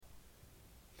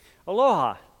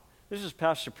Aloha, this is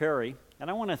Pastor Perry, and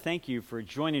I want to thank you for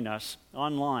joining us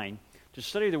online to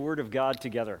study the Word of God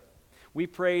together. We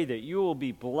pray that you will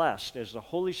be blessed as the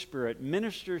Holy Spirit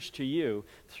ministers to you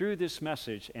through this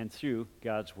message and through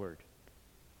God's Word.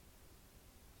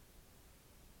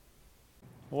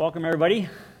 Welcome, everybody.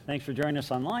 Thanks for joining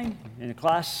us online, in the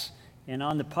class, and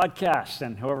on the podcast,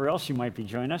 and however else you might be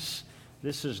joining us.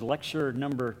 This is lecture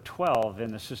number 12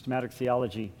 in the Systematic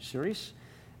Theology series.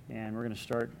 And we're going to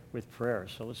start with prayer.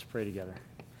 So let's pray together.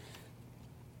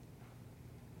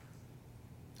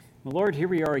 Well, Lord, here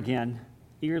we are again,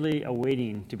 eagerly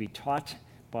awaiting to be taught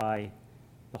by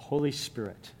the Holy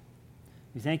Spirit.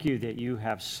 We thank you that you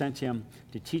have sent him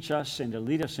to teach us and to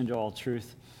lead us into all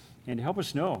truth and to help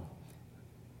us know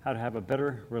how to have a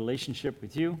better relationship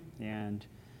with you and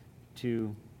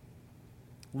to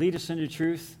lead us into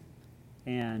truth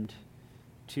and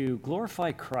to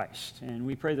glorify Christ. And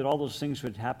we pray that all those things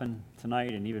would happen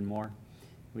tonight and even more.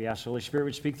 We ask the Holy Spirit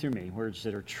would speak through me, words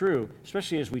that are true,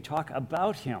 especially as we talk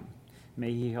about him.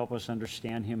 May he help us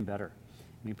understand him better.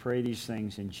 We pray these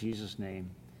things in Jesus' name.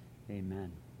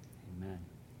 Amen. Amen.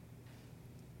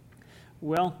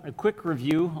 Well, a quick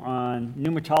review on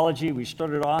pneumatology. We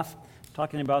started off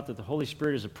talking about that the Holy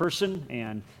Spirit is a person,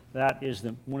 and that is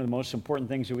one of the most important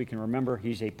things that we can remember.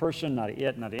 He's a person, not an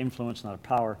it, not an influence, not a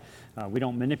power. We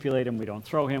don't manipulate him, we don't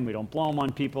throw him, we don't blow him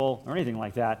on people, or anything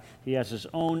like that. He has his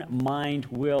own mind,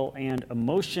 will, and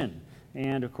emotion.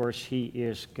 And, of course, he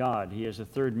is God. He is the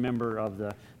third member of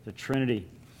the Trinity.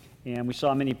 And we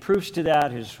saw many proofs to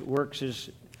that, his works, his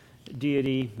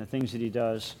deity, the things that he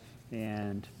does.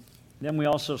 And then we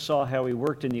also saw how he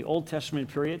worked in the Old Testament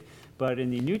period. But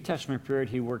in the New Testament period,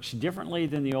 he works differently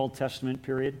than the Old Testament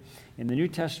period. In the New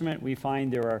Testament, we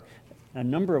find there are a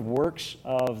number of works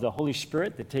of the Holy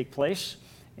Spirit that take place.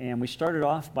 And we started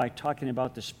off by talking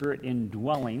about the Spirit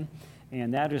indwelling,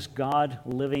 and that is God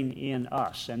living in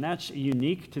us. And that's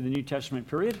unique to the New Testament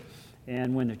period.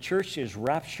 And when the church is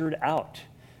raptured out,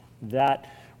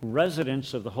 that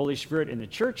residence of the Holy Spirit in the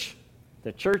church,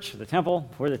 the temple,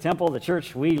 we're the temple, the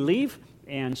church, we leave.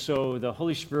 And so the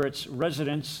Holy Spirit's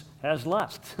residence has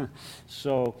left.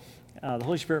 So the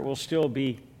Holy Spirit will still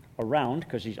be around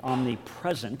because he's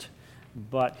omnipresent,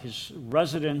 but his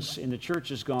residence in the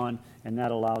church is gone, and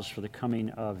that allows for the coming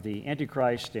of the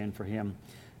Antichrist and for him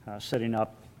setting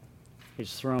up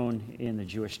his throne in the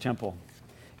Jewish temple.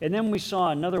 And then we saw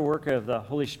another work of the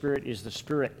Holy Spirit is the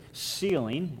Spirit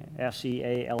sealing,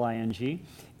 S-E-A-L-I-N-G,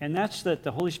 and that's that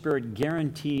the Holy Spirit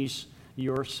guarantees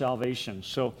your salvation.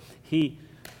 So he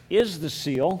is the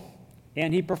seal,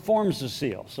 and he performs the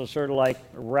seal. So sort of like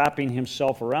wrapping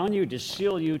himself around you to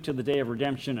seal you to the day of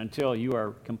redemption until you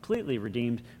are completely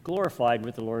redeemed, glorified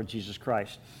with the Lord Jesus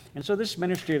Christ. And so this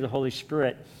ministry of the Holy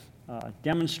Spirit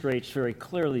demonstrates very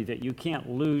clearly that you can't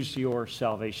lose your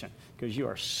salvation because you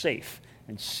are safe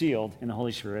and sealed in the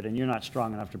Holy Spirit, and you're not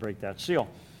strong enough to break that seal.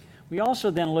 We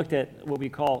also then looked at what we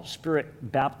call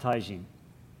spirit baptizing.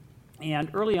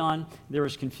 And early on, there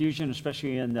was confusion,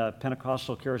 especially in the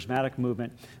Pentecostal charismatic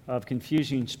movement, of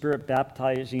confusing spirit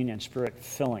baptizing and spirit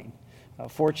filling.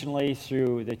 Fortunately,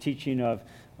 through the teaching of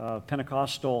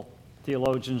Pentecostal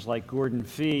theologians like Gordon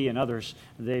Fee and others,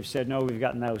 they've said, no, we've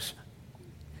gotten those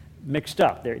mixed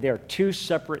up. They're two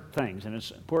separate things, and it's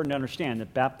important to understand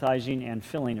that baptizing and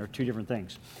filling are two different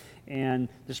things. And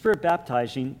the spirit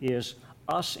baptizing is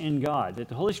us in God, that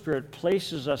the Holy Spirit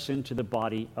places us into the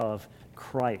body of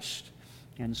Christ.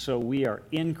 And so we are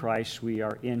in Christ, we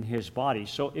are in his body.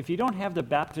 So if you don't have the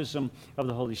baptism of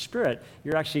the Holy Spirit,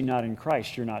 you're actually not in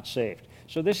Christ, you're not saved.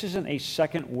 So this isn't a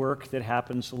second work that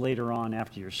happens later on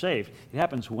after you're saved. It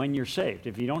happens when you're saved.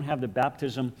 If you don't have the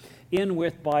baptism in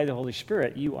with by the Holy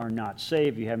Spirit, you are not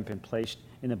saved. You haven't been placed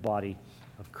in the body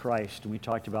of Christ. And we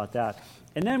talked about that.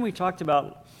 And then we talked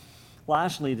about,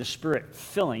 lastly, the Spirit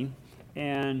filling.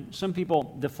 And some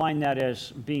people define that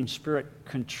as being spirit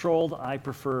controlled. I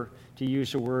prefer to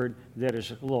use a word that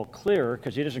is a little clearer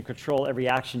because he doesn't control every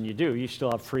action you do. You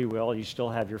still have free will, you still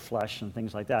have your flesh and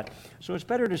things like that. So it's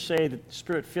better to say that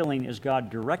spirit filling is God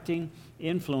directing,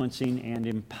 influencing, and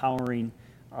empowering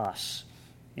us.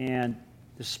 And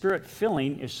the spirit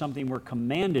filling is something we're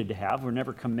commanded to have. We're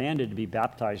never commanded to be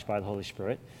baptized by the Holy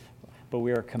Spirit, but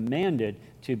we are commanded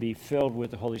to be filled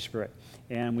with the Holy Spirit.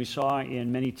 And we saw in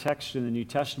many texts in the New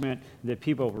Testament that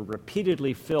people were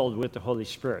repeatedly filled with the Holy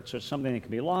Spirit. So it's something that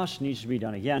can be lost, needs to be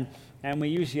done again. And we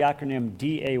use the acronym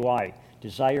DAY,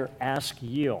 Desire, Ask,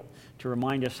 Yield, to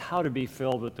remind us how to be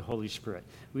filled with the Holy Spirit.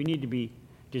 We need to be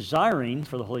desiring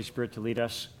for the Holy Spirit to lead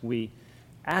us. We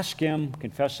ask him,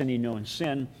 confess any known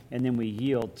sin, and then we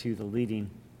yield to the leading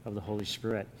of the Holy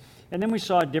Spirit. And then we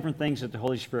saw different things that the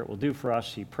Holy Spirit will do for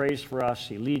us. He prays for us,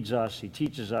 He leads us, He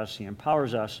teaches us, He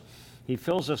empowers us, He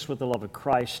fills us with the love of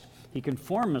Christ, He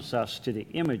conforms us to the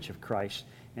image of Christ,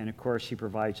 and of course He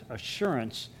provides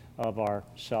assurance of our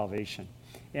salvation.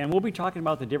 And we'll be talking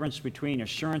about the difference between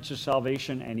assurance of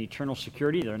salvation and eternal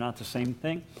security. They're not the same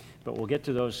thing, but we'll get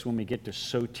to those when we get to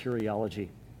soteriology.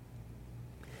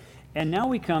 And now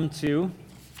we come to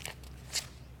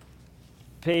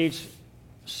page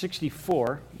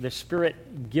 64, the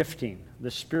Spirit gifting.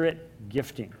 The Spirit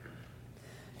gifting.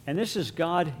 And this is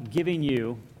God giving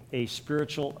you a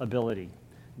spiritual ability.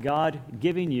 God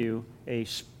giving you a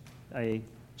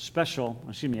special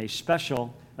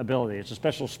ability. It's a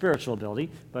special spiritual ability,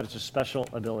 but it's a special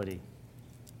ability.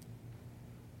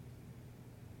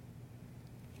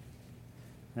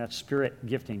 That's Spirit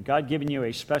gifting. God giving you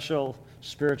a special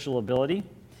spiritual ability.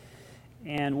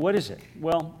 And what is it?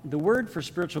 Well, the word for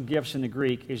spiritual gifts in the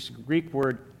Greek is the Greek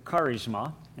word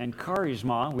charisma. And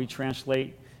charisma we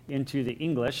translate into the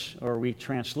English, or we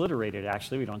transliterate it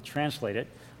actually. We don't translate it,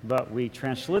 but we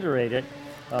transliterate it,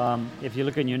 if you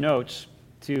look in your notes,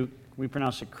 we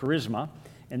pronounce it charisma.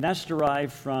 And that's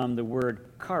derived from the word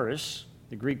charis,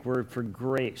 the Greek word for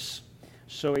grace.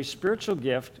 So a spiritual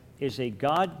gift is a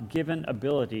God-given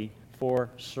ability for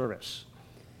service.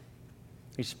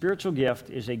 A spiritual gift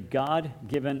is a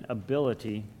God-given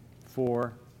ability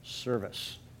for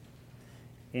service.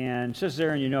 And it says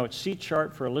there in your notes, see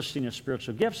chart for a listing of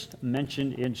spiritual gifts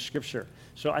mentioned in Scripture.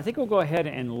 So I think we'll go ahead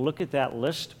and look at that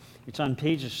list. It's on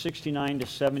pages 69 to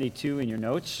 72 in your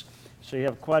notes. So you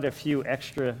have quite a few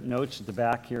extra notes at the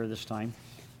back here this time.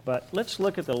 But let's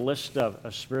look at the list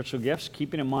of spiritual gifts,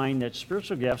 keeping in mind that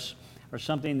spiritual gifts are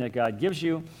something that God gives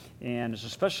you, and it's a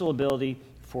special ability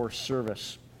for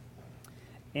service.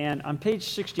 And on page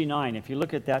 69, if you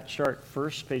look at that chart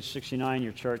first, page 69,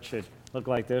 your chart should look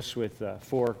like this with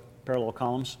 4 parallel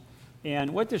columns. And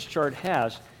what this chart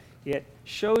has, it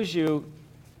shows you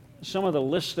some of the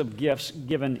list of gifts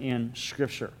given in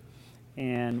Scripture.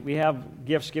 And we have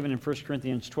gifts given in 1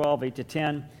 Corinthians 12, 8 to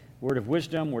 10, word of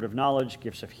wisdom, word of knowledge,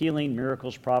 gifts of healing,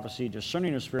 miracles, prophecy,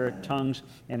 discerning of spirit, tongues,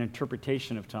 and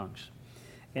interpretation of tongues.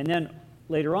 And then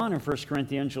later on in 1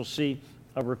 Corinthians, you'll see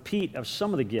a repeat of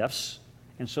some of the gifts.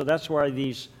 And so that's why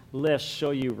these lists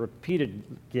show you repeated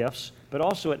gifts, but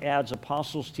also it adds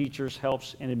apostles, teachers,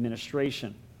 helps, and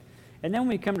administration. And then when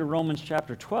we come to Romans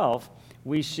chapter 12,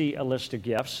 we see a list of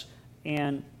gifts.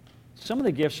 And some of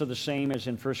the gifts are the same as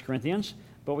in 1 Corinthians,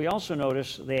 but we also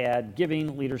notice they add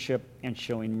giving, leadership, and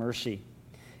showing mercy.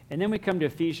 And then we come to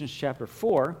Ephesians chapter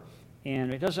 4,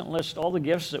 and it doesn't list all the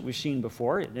gifts that we've seen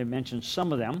before. It mentions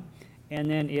some of them. And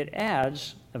then it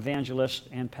adds evangelists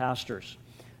and pastors.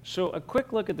 So a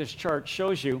quick look at this chart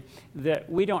shows you that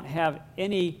we don't have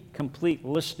any complete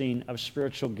listing of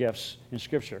spiritual gifts in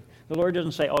Scripture. The Lord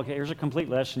doesn't say, okay, here's a complete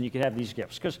list and you could have these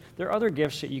gifts. Because there are other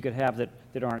gifts that you could have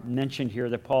that aren't mentioned here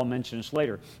that Paul mentions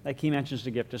later. Like he mentions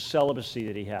the gift of celibacy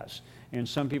that he has. And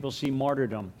some people see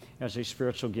martyrdom as a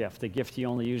spiritual gift, the gift he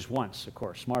only used once, of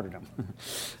course, martyrdom.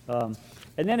 And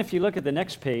then if you look at the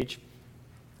next page,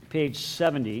 page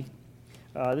 70,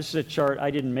 this is a chart.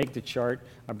 I didn't make the chart.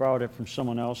 I borrowed it from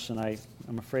someone else, and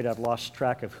I'm afraid I've lost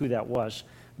track of who that was.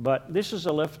 But this is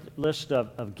a list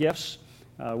of gifts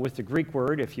with the Greek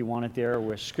word, if you want it there,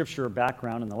 with scripture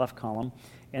background in the left column,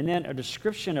 and then a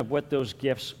description of what those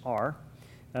gifts are,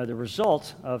 the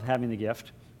result of having the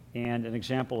gift, and an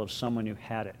example of someone who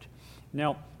had it.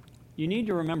 Now, you need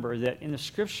to remember that in the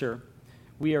Scripture,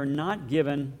 we are not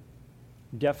given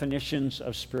definitions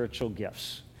of spiritual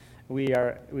gifts.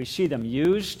 We see them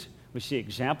used, we see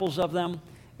examples of them,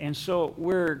 and so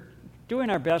we're doing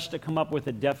our best to come up with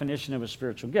a definition of a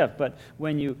spiritual gift. But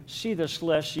when you see this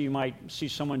list, you might see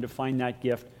someone define that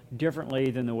gift differently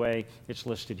than the way it's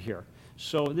listed here.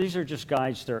 So these are just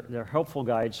guides, they're helpful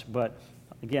guides, but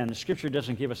again, the Scripture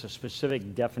doesn't give us a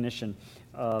specific definition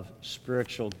of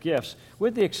spiritual gifts.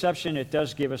 With the exception, it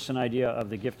does give us an idea of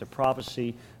the gift of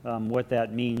prophecy, what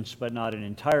that means, but not in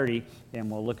entirety, and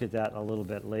we'll look at that a little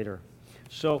bit later.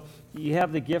 So you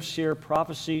have the gifts here: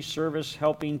 prophecy, service,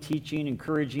 helping, teaching,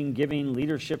 encouraging, giving,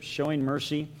 leadership, showing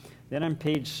mercy. Then on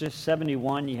page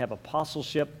 71, you have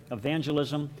apostleship,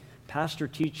 evangelism, pastor,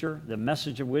 teacher, the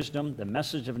message of wisdom, the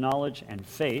message of knowledge, and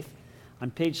faith. On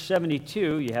page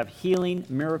 72, you have healing,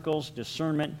 miracles,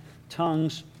 discernment,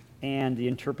 tongues, and the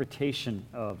interpretation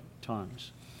of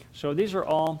tongues. So these are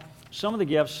all some of the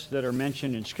gifts that are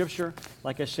mentioned in Scripture.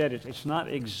 Like I said, it's not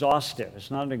exhaustive.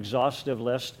 It's not an exhaustive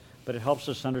list, but it helps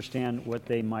us understand what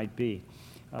they might be.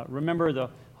 Remember, the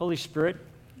Holy Spirit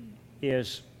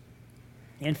is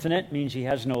infinite, means he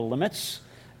has no limits.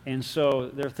 And so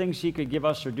there are things he could give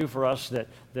us or do for us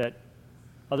that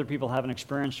other people haven't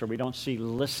experienced or we don't see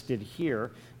listed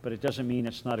here, but it doesn't mean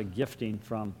it's not a gifting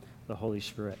from the Holy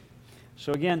Spirit.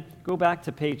 So again, go back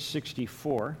to page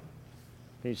 64.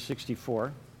 Page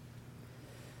 64.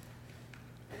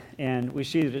 And we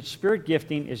see that it's spirit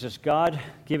gifting is just God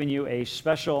giving you a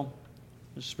special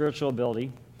spiritual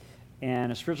ability.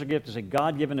 And a spiritual gift is a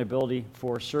God-given ability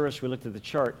for service. We looked at the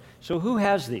chart. So who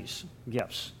has these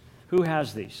gifts? Who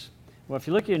has these? Well, if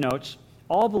you look at your notes,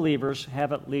 all believers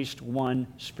have at least one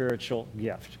spiritual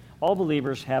gift. All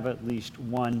believers have at least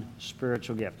one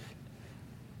spiritual gift.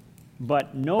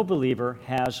 But no believer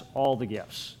has all the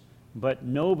gifts. But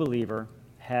no believer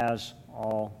has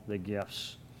all the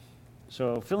gifts.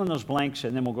 So fill in those blanks,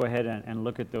 and then we'll go ahead and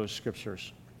look at those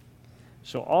scriptures.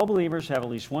 So all believers have at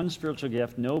least one spiritual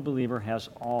gift. No believer has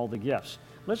all the gifts.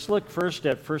 Let's look first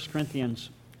at 1 Corinthians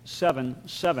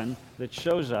 7:7 that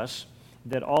shows us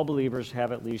that all believers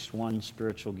have at least one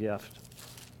spiritual gift.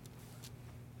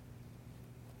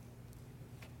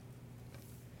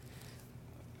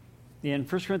 In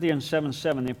 1 Corinthians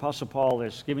 7:7, the Apostle Paul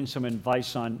is giving some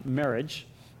advice on marriage.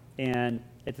 And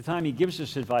at the time he gives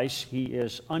this advice, he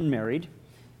is unmarried.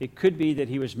 It could be that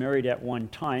he was married at one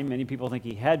time. Many people think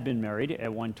he had been married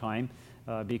at one time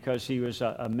because he was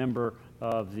a member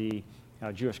of the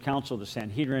Jewish Council, the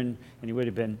Sanhedrin, and he would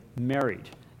have been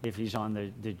married. If he's on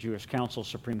the Jewish Council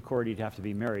Supreme Court, he'd have to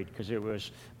be married because it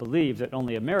was believed that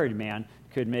only a married man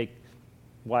could make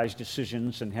wise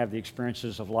decisions and have the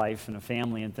experiences of life and a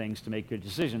family and things to make good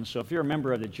decisions. So if you're a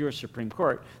member of the Jewish Supreme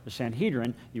Court, the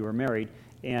Sanhedrin, you were married,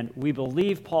 and we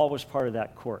believe Paul was part of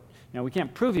that court. Now, we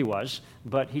can't prove he was,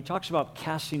 but he talks about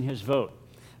casting his vote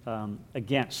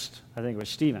against, I think it was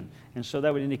Stephen. And so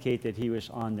that would indicate that he was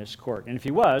on this court. And if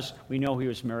he was, we know he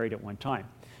was married at one time,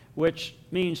 which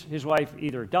means his wife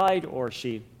either died or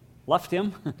she left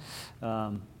him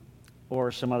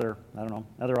or some other,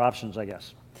 other options, I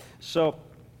guess. So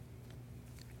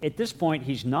at this point,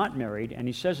 he's not married, and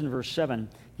he says in verse 7,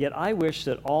 "Yet I wish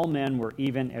that all men were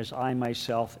even as I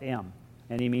myself am."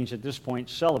 And he means at this point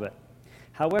celibate.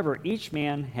 However, each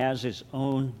man has his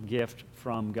own gift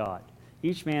from God.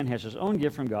 Each man has his own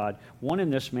gift from God, one in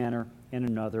this manner and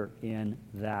another in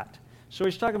that. So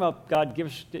he's talking about God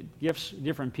gives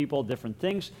different people different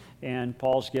things, and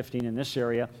Paul's gifting in this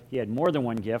area. He had more than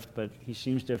one gift, but he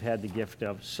seems to have had the gift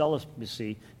of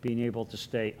celibacy, being able to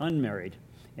stay unmarried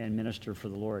and minister for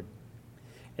the Lord.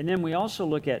 And then we also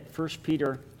look at 1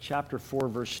 Peter chapter 4,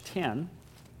 verse 10.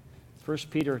 1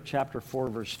 Peter chapter 4,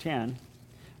 verse 10,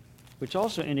 which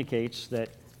also indicates that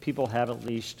people have at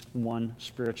least one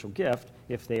spiritual gift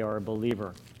if they are a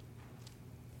believer.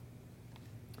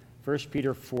 1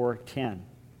 Peter 4:10.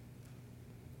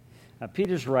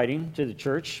 Peter's writing to the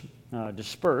church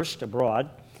dispersed abroad,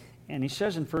 and he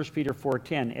says in 1 Peter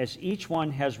 4:10, "As each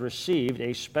one has received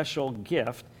a special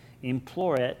gift,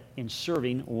 employ it in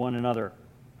serving one another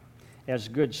as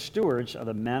good stewards of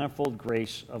the manifold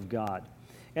grace of God."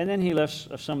 And then he lists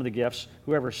some of the gifts.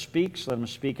 Whoever speaks, let him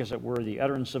speak as it were the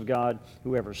utterance of God.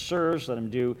 Whoever serves, let him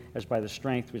do as by the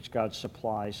strength which God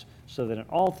supplies, so that in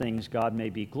all things God may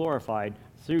be glorified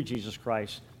through Jesus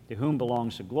Christ, to whom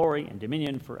belongs the glory and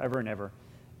dominion forever and ever.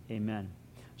 Amen.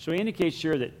 So he indicates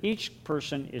here that each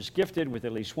person is gifted with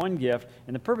at least one gift,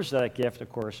 and the purpose of that gift,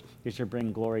 of course, is to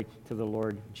bring glory to the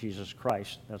Lord Jesus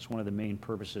Christ. That's one of the main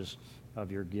purposes of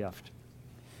your gift.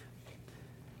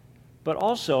 But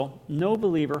also, no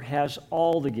believer has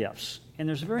all the gifts. And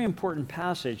there's a very important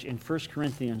passage in 1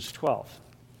 Corinthians 12.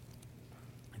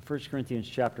 In 1 Corinthians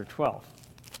chapter 12.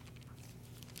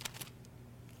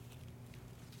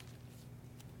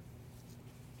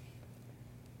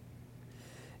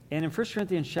 And in 1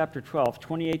 Corinthians chapter 12,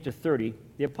 28 to 30,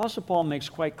 the Apostle Paul makes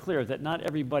quite clear that not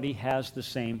everybody has the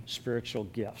same spiritual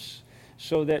gifts.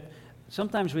 So that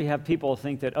sometimes we have people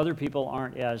think that other people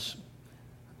aren't as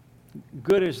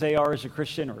good as they are as a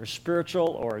Christian or as spiritual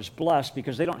or as blessed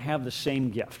because they don't have the same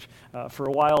gift. For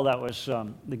a while, that was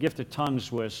the gift of tongues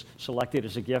was selected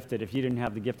as a gift that if you didn't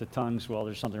have the gift of tongues, well,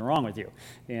 there's something wrong with you.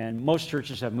 And most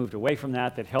churches have moved away from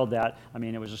that held that. I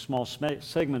mean, it was a small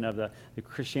segment of the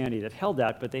Christianity that held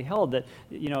that, but they held that,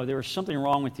 there was something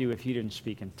wrong with you if you didn't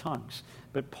speak in tongues.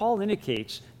 But Paul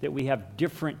indicates that we have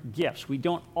different gifts. We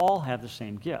don't all have the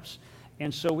same gifts.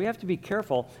 And so we have to be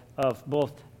careful of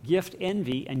both gift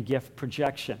envy and gift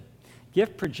projection.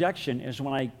 Gift projection is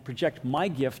when I project my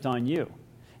gift on you.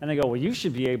 And I go, well, you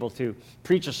should be able to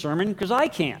preach a sermon because I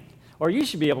can't. Or you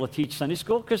should be able to teach Sunday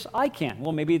school because I can't.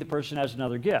 Well, maybe the person has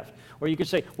another gift. Or you could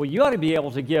say, well, you ought to be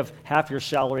able to give half your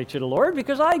salary to the Lord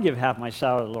because I give half my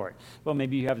salary to the Lord. Well,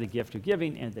 maybe you have the gift of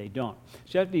giving and they don't.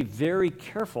 So you have to be very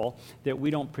careful that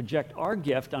we don't project our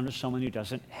gift onto someone who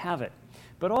doesn't have it.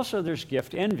 But also there's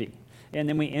gift envy. And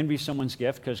then we envy someone's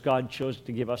gift because God chose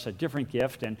to give us a different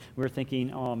gift, and we're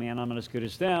thinking, oh man, I'm not as good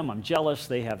as them. I'm jealous.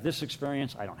 They have this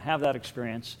experience. I don't have that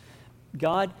experience.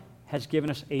 God has given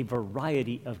us a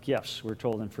variety of gifts, we're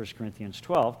told in 1 Corinthians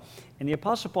 12. And the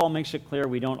Apostle Paul makes it clear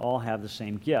we don't all have the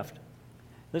same gift.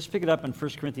 Let's pick it up in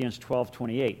 1 Corinthians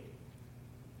 12:28.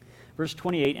 Verse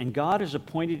 28, and God is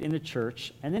appointed in the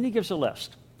church, and then he gives a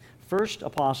list. First,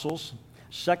 apostles.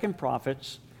 Second,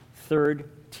 prophets. Third,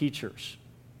 teachers.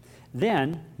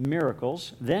 Then,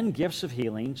 miracles. Then, gifts of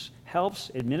healings, helps,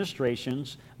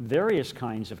 administrations, various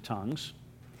kinds of tongues.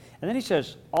 And then he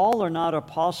says, all are not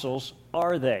apostles,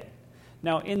 are they?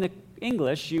 Now, in the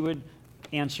English, you would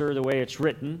answer the way it's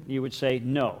written. You would say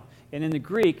no. And in the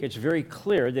Greek, it's very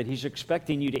clear that he's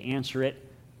expecting you to answer it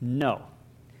no.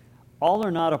 All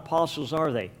are not apostles,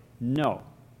 are they? No.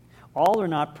 All are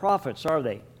not prophets, are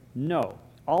they? No.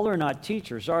 All are not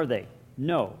teachers, are they?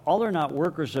 No. All are not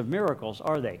workers of miracles,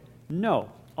 are they? No.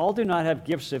 All do not have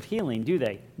gifts of healing, do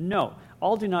they? No.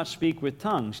 All do not speak with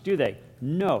tongues, do they?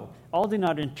 No. All do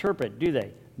not interpret, do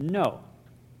they? No.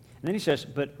 And then he says,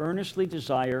 but earnestly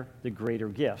desire the greater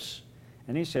gifts.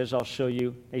 And he says, I'll show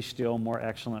you a still more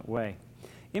excellent way.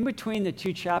 In between the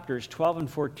two chapters, 12 and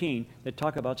 14, that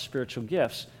talk about spiritual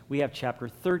gifts, we have chapter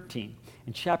 13.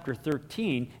 And chapter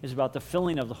 13 is about the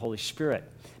filling of the Holy Spirit,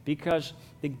 because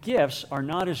the gifts are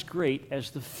not as great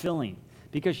as the filling.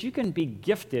 Because you can be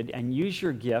gifted and use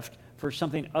your gift for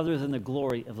something other than the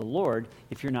glory of the Lord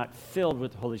if you're not filled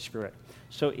with the Holy Spirit.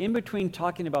 So in between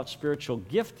talking about spiritual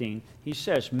gifting, he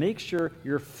says, make sure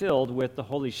you're filled with the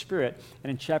Holy Spirit.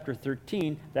 And in chapter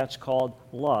 13, that's called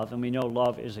love. And we know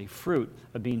love is a fruit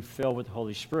of being filled with the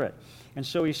Holy Spirit. And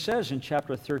so he says in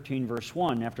chapter 13, verse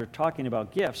 1, after talking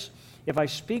about gifts, if I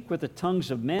speak with the tongues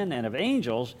of men and of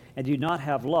angels and do not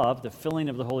have love, the filling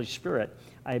of the Holy Spirit,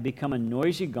 I have become a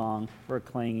noisy gong or a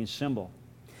clanging cymbal.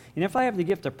 And if I have the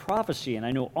gift of prophecy and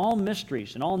I know all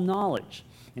mysteries and all knowledge,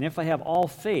 and if I have all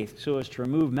faith so as to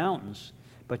remove mountains,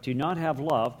 but do not have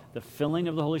love, the filling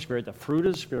of the Holy Spirit, the fruit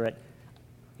of the Spirit,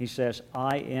 he says,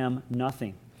 I am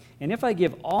nothing. And if I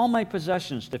give all my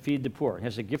possessions to feed the poor, he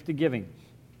has a gift of giving,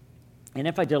 and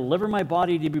if I deliver my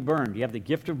body to be burned, you have the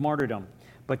gift of martyrdom,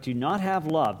 but do not have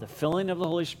love, the filling of the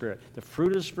Holy Spirit, the fruit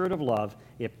of the Spirit of love,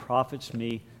 it profits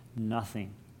me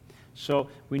nothing. So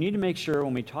we need to make sure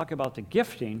when we talk about the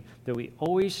gifting that we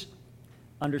always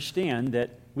understand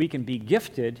that we can be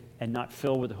gifted and not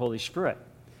filled with the Holy Spirit.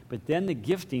 But then the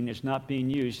gifting is not being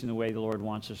used in the way the Lord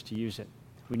wants us to use it.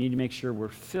 We need to make sure we're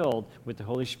filled with the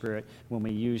Holy Spirit when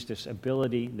we use this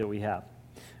ability that we have.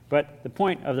 But the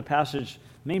point of the passage,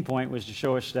 main point, was to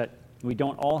show us that we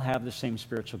don't all have the same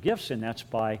spiritual gifts, and that's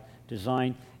by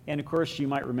design. And of course, you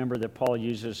might remember that Paul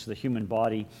uses the human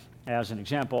body as an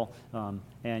example.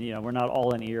 And we're not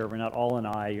all an ear, we're not all an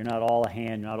eye, you're not all a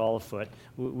hand, you're not all a foot.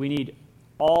 We need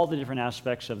all the different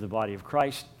aspects of the body of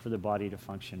Christ for the body to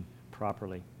function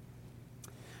properly.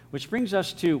 Which brings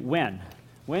us to when.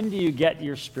 When do you get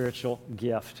your spiritual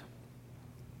gift?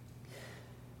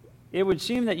 It would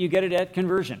seem that you get it at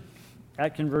conversion.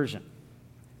 At conversion.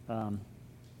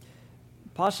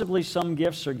 Possibly some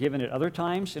gifts are given at other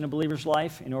times in a believer's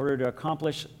life in order to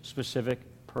accomplish specific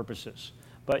purposes.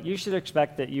 But you should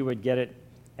expect that you would get it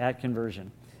at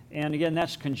conversion. And again,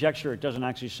 that's conjecture. It doesn't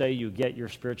actually say you get your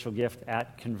spiritual gift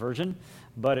at conversion,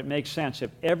 but it makes sense.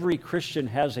 If every Christian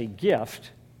has a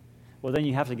gift, well, then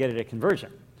you have to get it at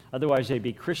conversion. Otherwise, they'd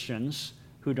be Christians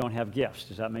who don't have gifts.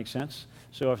 Does that make sense?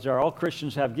 So if all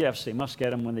Christians have gifts, they must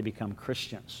get them when they become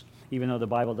Christians, even though the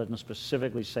Bible doesn't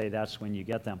specifically say that's when you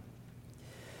get them.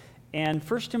 And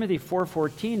 1 Timothy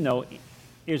 4:14, though,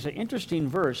 is an interesting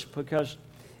verse because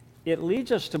it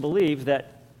leads us to believe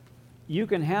that you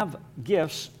can have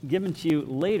gifts given to you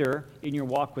later in your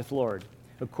walk with Lord,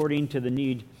 according to the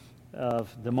need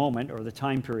of the moment or the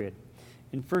time period.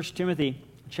 In 1 Timothy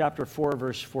chapter 4,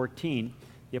 verse 14,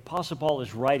 the Apostle Paul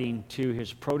is writing to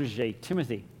his protege,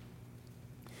 Timothy.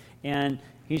 And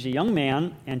he's a young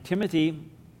man, and Timothy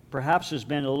perhaps has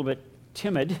been a little bit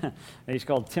timid. He's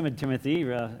called Timid Timothy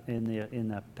in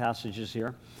the passages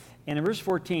here. And in verse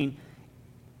 14,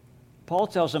 Paul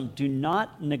tells him, do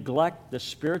not neglect the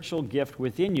spiritual gift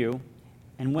within you.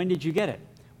 And when did you get it?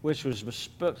 Which was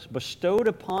bestowed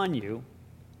upon you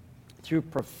through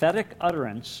prophetic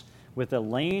utterance with the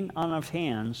laying on of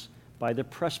hands by the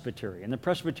presbytery. And the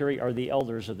presbytery are the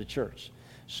elders of the church.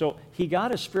 So he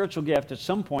got a spiritual gift at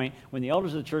some point when the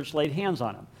elders of the church laid hands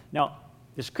on him. Now,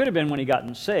 this could have been when he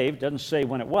got saved. Doesn't say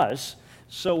when it was.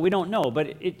 So we don't know,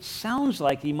 but it sounds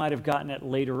like he might have gotten it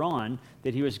later on,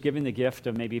 that he was given the gift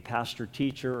of maybe pastor,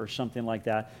 teacher, or something like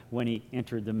that when he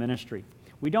entered the ministry.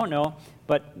 We don't know,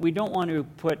 but we don't want to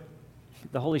put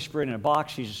the Holy Spirit in a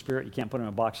box. He's a spirit. You can't put him in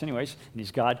a box anyways, and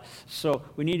he's God. So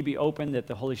we need to be open that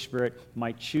the Holy Spirit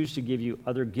might choose to give you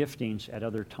other giftings at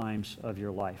other times of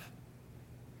your life.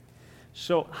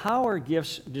 So how are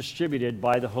gifts distributed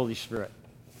by the Holy Spirit?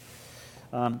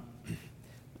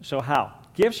 So how?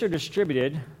 Gifts are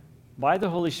distributed by the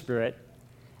Holy Spirit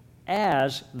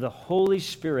as the Holy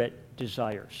Spirit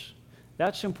desires.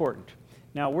 That's important.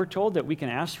 Now, we're told that we can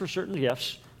ask for certain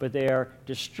gifts, but they are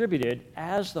distributed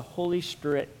as the Holy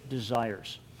Spirit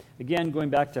desires. Again, going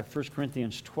back to 1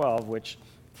 Corinthians 12, which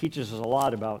teaches us a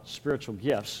lot about spiritual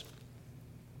gifts.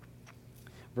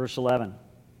 Verse 11.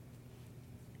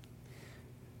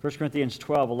 1 Corinthians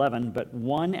 12:11, but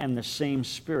one and the same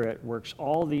Spirit works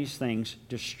all these things,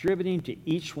 distributing to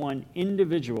each one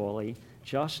individually,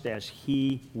 just as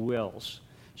He wills.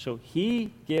 So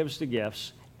He gives the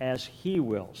gifts as He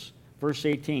wills. Verse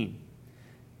 18,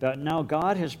 but now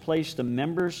God has placed the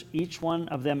members, each one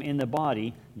of them in the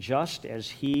body, just as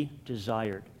He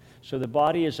desired. So the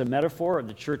body is a metaphor of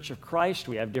the church of Christ.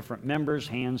 We have different members,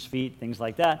 hands, feet, things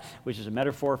like that, which is a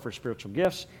metaphor for spiritual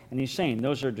gifts. And he's saying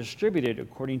those are distributed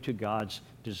according to God's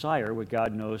desire, what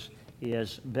God knows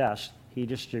is best. He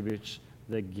distributes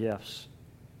the gifts.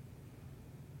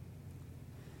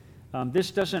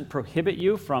 This doesn't prohibit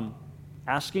you from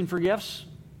asking for gifts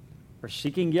or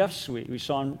seeking gifts. We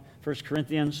saw in 1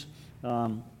 Corinthians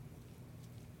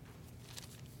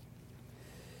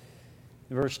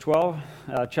verse 12,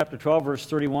 chapter 12, verse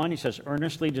 31, he says,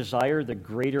 earnestly desire the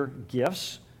greater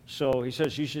gifts. So he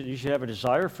says you should have a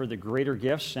desire for the greater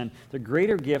gifts, and the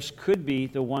greater gifts could be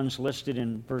the ones listed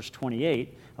in verse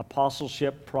 28,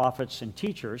 apostleship, prophets, and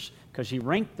teachers, because he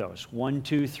ranked those, 1,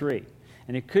 2, 3.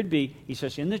 And it could be, he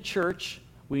says, in the church,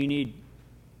 we need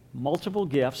multiple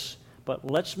gifts,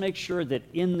 but let's make sure that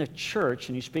in the church,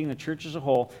 and he's speaking the church as a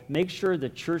whole, make sure the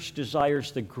church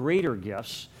desires the greater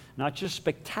gifts, not just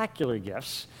spectacular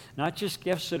gifts, not just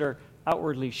gifts that are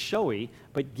outwardly showy,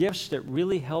 but gifts that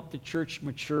really help the church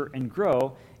mature and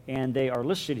grow, and they are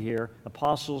listed here,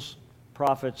 apostles,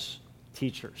 prophets,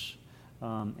 teachers.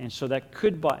 And so that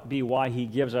could be why he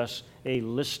gives us a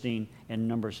listing and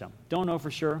numbers them. Don't know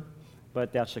for sure,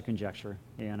 but that's a conjecture,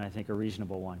 and I think a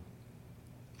reasonable one.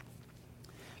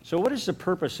 So what is the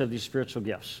purpose of these spiritual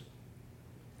gifts?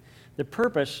 The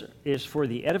purpose is for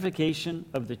the edification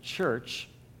of the church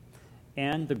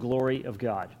and the glory of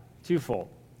God. Twofold.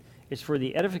 It's for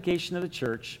the edification of the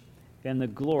church and the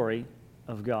glory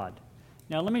of God.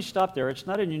 Now, let me stop there. It's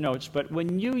not in your notes, but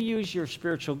when you use your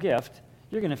spiritual gift,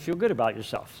 you're going to feel good about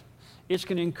yourself. It's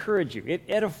going to encourage you. It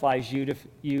edifies you to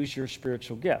use your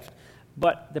spiritual gift.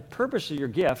 But the purpose of your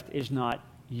gift is not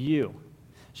you.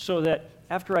 So that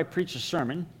after I preach a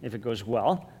sermon, if it goes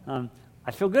well,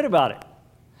 I feel good about it.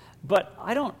 But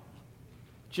I don't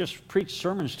just preach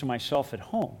sermons to myself at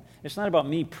home. It's not about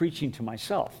me preaching to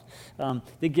myself.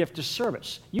 The gift of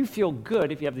service. You feel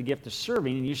good if you have the gift of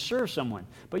serving and you serve someone.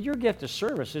 But your gift of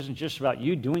service isn't just about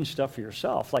you doing stuff for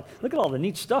yourself. Like, look at all the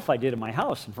neat stuff I did in my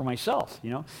house and for myself. You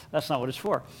know, that's not what it's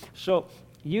for. So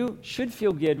you should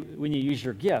feel good when you use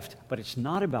your gift, but it's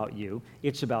not about you.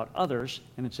 It's about others,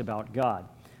 and it's about God.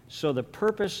 So the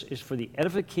purpose is for the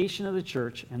edification of the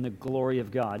church and the glory of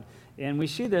God. And we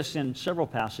see this in several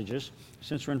passages.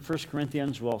 Since we're in 1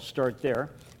 Corinthians, we'll start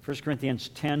there. 1 Corinthians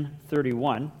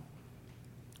 10:31.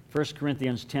 1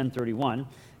 Corinthians 10:31,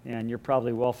 and you're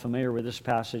probably well familiar with this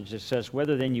passage. It says,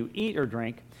 whether then you eat or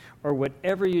drink, or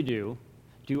whatever you do,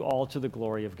 do all to the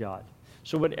glory of God.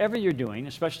 So whatever you're doing,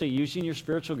 especially using your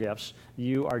spiritual gifts,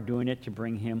 you are doing it to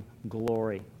bring him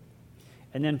glory.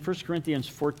 And then 1 Corinthians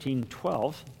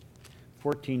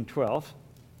 14:12.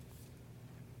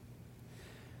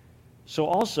 So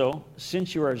also,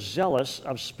 since you are zealous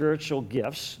of spiritual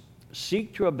gifts,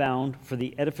 seek to abound for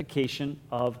the edification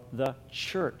of the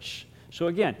church. So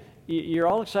again, you're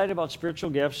all excited about spiritual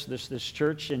gifts. This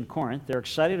church in Corinth, they're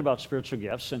excited about spiritual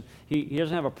gifts, and he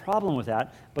doesn't have a problem with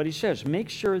that. But he says, make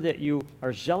sure that you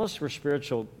are zealous for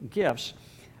spiritual gifts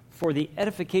for the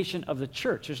edification of the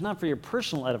church. It's not for your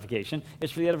personal edification.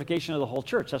 It's for the edification of the whole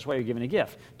church. That's why you're given a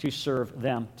gift, to serve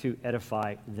them, to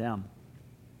edify them.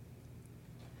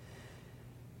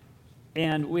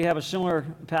 And we have a similar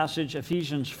passage,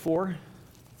 Ephesians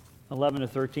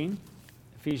 4:11-13.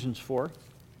 Ephesians 4.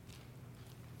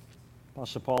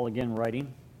 Apostle Paul again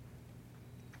writing.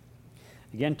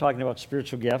 Again talking about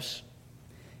spiritual gifts.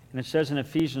 And it says in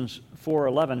Ephesians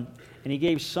 4:11, and he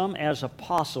gave some as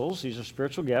apostles, these are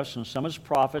spiritual gifts, and some as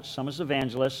prophets, some as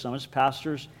evangelists, some as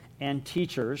pastors and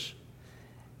teachers,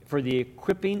 for the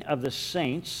equipping of the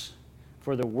saints,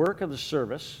 for the work of the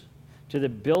service, to the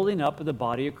building up of the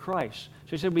body of Christ.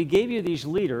 So he said, we gave you these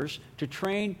leaders to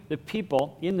train the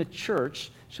people in the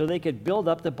church so they could build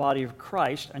up the body of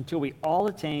Christ until we all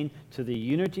attain to the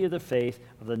unity of the faith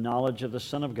of the knowledge of the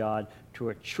Son of God,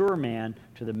 to a mature man,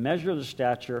 to the measure of the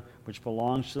stature which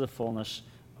belongs to the fullness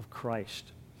of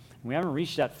Christ. And we haven't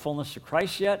reached that fullness of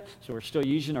Christ yet, so we're still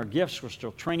using our gifts, we're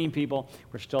still training people,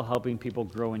 we're still helping people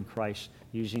grow in Christ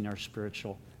using our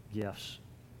spiritual gifts.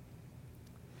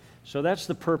 So that's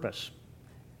the purpose.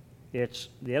 It's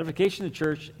the edification of the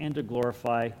church and to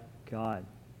glorify God.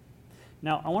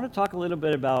 Now, I want to talk a little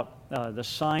bit about the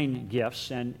sign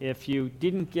gifts, and if you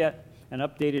didn't get an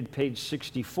updated page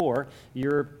 64,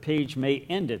 your page may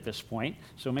end at this point,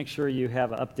 so make sure you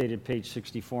have an updated page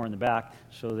 64 in the back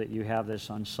so that you have this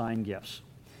on sign gifts.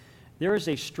 There is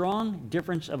a strong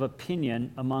difference of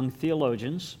opinion among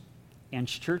theologians and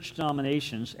church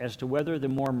denominations as to whether the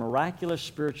more miraculous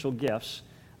spiritual gifts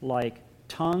like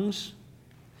tongues,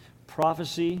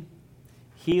 prophecy,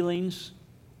 healings,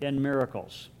 and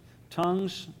miracles.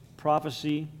 Tongues,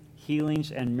 prophecy,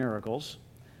 healings, and miracles.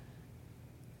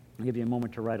 I'll give you a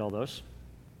moment to write all those.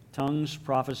 Tongues,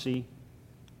 prophecy,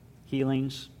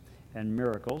 healings, and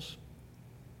miracles.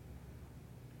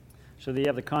 So that you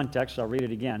have the context, I'll read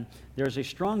it again. There's a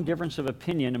strong difference of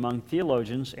opinion among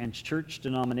theologians and church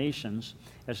denominations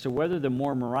as to whether the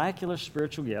more miraculous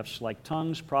spiritual gifts like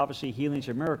tongues, prophecy, healings,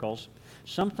 and miracles,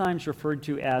 sometimes referred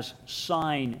to as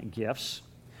sign gifts,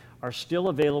 are still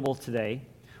available today,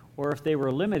 or if they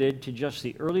were limited to just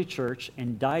the early church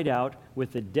and died out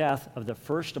with the death of the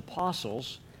first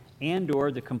apostles and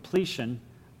or the completion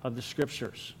of the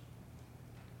scriptures.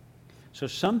 So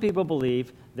some people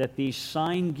believe that these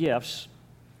sign gifts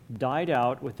died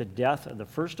out with the death of the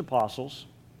first apostles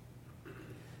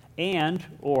and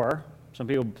or, some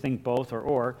people think both,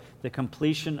 or the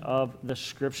completion of the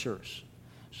scriptures.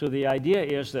 So the idea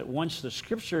is that once the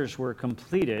scriptures were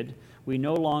completed, we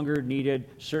no longer needed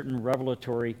certain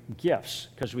revelatory gifts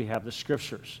because we have the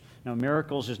scriptures. Now,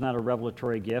 miracles is not a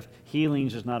revelatory gift.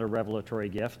 Healings is not a revelatory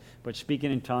gift. But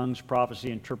speaking in tongues,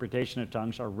 prophecy, interpretation of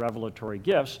tongues are revelatory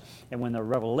gifts. And when the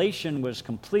revelation was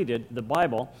completed, the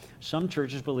Bible, some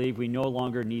churches believe we no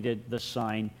longer needed the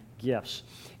sign gifts.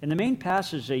 And the main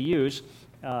passage they use,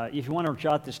 if you want to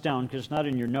jot this down, because it's not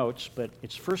in your notes, but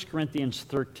it's 1 Corinthians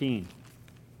 13.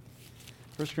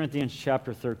 1 Corinthians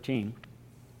chapter 13.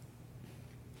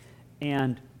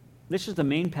 And this is the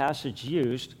main passage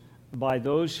used by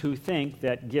those who think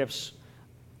that gifts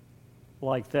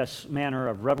like this manner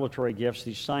of revelatory gifts,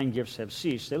 these sign gifts, have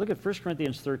ceased. They look at 1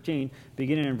 Corinthians 13,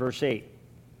 beginning in verse 8.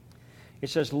 It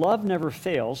says, "Love never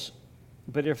fails,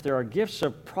 but if there are gifts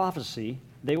of prophecy,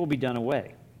 they will be done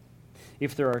away.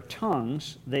 If there are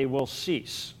tongues, they will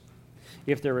cease.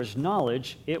 If there is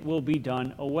knowledge, it will be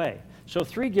done away." So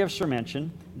 3 gifts are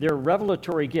mentioned. They're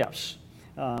revelatory gifts.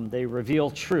 They reveal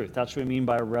truth. That's what we mean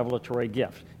by a revelatory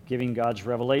gift, giving God's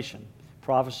revelation.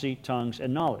 Prophecy, tongues,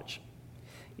 and knowledge.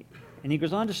 And he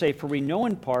goes on to say, "For we know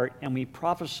in part, and we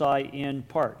prophesy in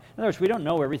part." In other words, we don't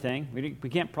know everything. We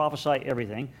can't prophesy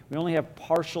everything. We only have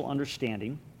partial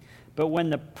understanding. But when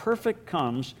the perfect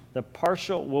comes, the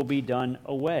partial will be done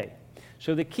away.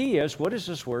 So the key is, what is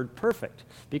this word perfect?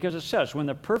 Because it says, when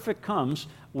the perfect comes,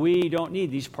 we don't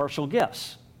need these partial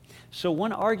gifts. So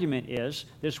one argument is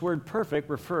this word perfect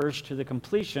refers to the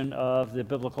completion of the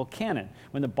biblical canon.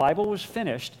 When the Bible was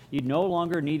finished, you no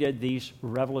longer needed these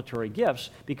revelatory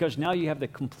gifts because now you have the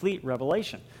complete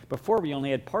revelation. Before, we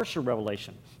only had partial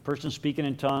revelation. A person speaking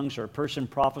in tongues or a person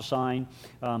prophesying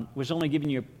was only giving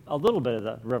you a little bit of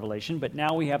the revelation, but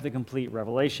now we have the complete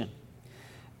revelation.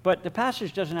 But the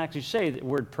passage doesn't actually say that the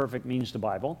word perfect means the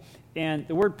Bible, and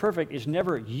the word perfect is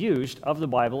never used of the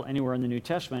Bible anywhere in the New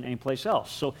Testament, anyplace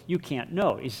else. So you can't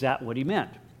know, is that what he meant?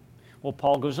 Well,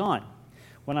 Paul goes on.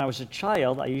 "When I was a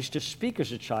child, I used to speak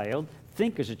as a child,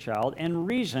 think as a child, and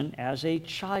reason as a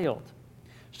child."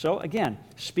 So again,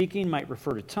 speaking might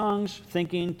refer to tongues,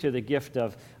 thinking to the gift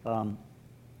of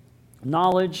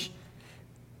knowledge,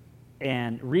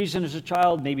 and reason as a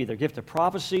child, maybe the gift of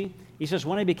prophecy. He says,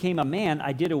 "When I became a man,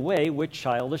 I did away with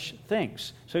childish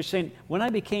things." So he's saying, when I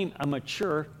became a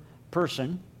mature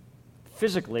person,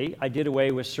 physically, I did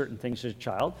away with certain things as a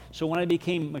child. So when I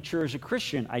became mature as a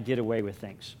Christian, I did away with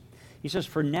things. He says,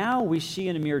 "For now we see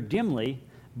in a mirror dimly,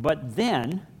 but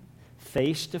then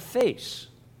face to face."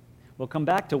 We'll come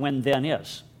back to when then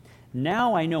is.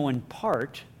 "Now I know in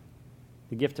part,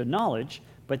 the gift of knowledge,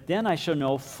 but then I shall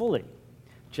know fully,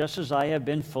 just as I have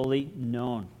been fully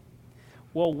known."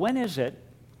 Well, when is it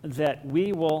that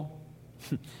we will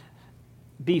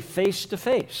be face to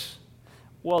face?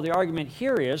 Well, the argument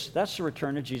here is that's the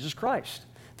return of Jesus Christ.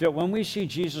 that when we see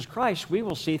Jesus Christ, we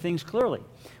will see things clearly.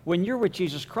 When you're with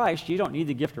Jesus Christ, you don't need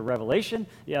the gift of revelation,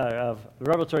 of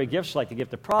revelatory gifts like the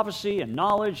gift of prophecy and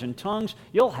knowledge and tongues.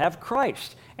 You'll have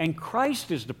Christ. And Christ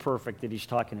is the perfect that he's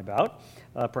talking about,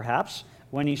 perhaps,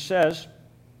 when he says,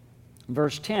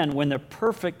 verse 10, when the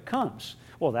perfect comes.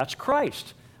 Well, that's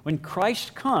Christ. When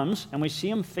Christ comes and we see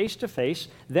him face to face,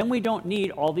 then we don't need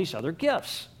all these other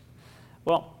gifts.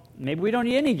 Well, maybe we don't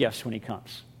need any gifts when he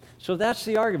comes. So that's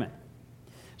the argument.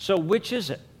 So which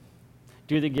is it?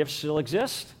 Do the gifts still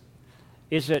exist?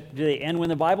 Do they end when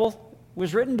the Bible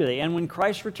was written? Do they end when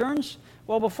Christ returns?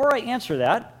 Well, before I answer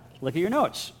that, look at your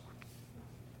notes.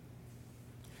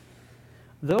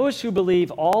 Those who believe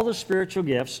all the spiritual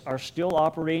gifts are still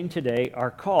operating today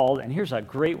are called, and here's a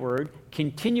great word,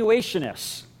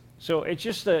 continuationists. So it's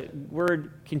just the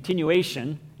word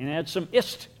continuation and add some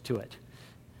ist to it.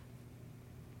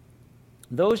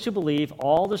 Those who believe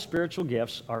all the spiritual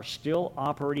gifts are still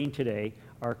operating today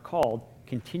are called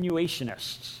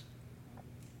continuationists.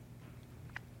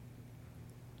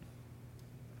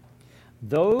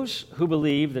 Those who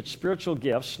believe that spiritual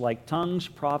gifts like tongues,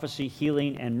 prophecy,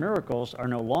 healing, and miracles are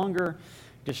no longer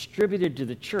distributed to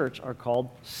the church are called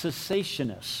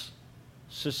cessationists.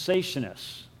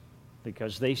 Cessationists,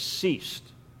 because they ceased.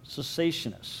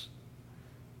 Cessationists.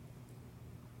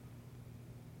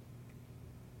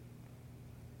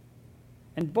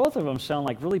 And both of them sound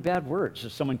like really bad words.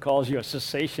 If someone calls you a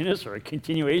cessationist or a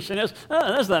continuationist,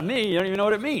 that's not me. You don't even know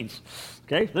what it means.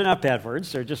 Okay? They're not bad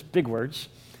words. They're just big words.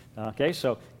 Okay?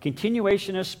 So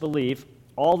continuationists believe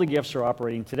all the gifts are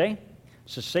operating today.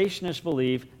 Cessationists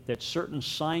believe that certain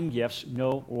sign gifts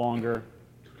no longer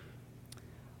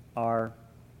are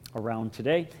around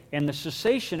today. And the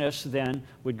cessationists then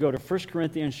would go to 1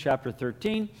 Corinthians chapter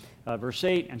 13, verse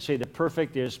 8, and say the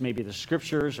perfect is maybe the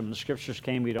Scriptures, and when the Scriptures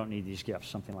came, we don't need these gifts,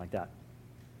 something like that.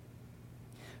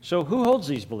 So who holds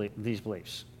these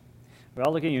beliefs?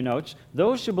 Well, look at your notes.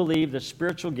 Those who believe that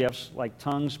spiritual gifts like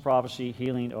tongues, prophecy,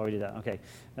 healing, we did that, okay,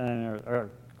 are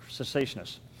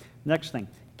cessationists. Next thing,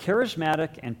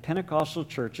 charismatic and Pentecostal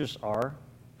churches are,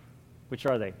 which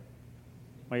are they?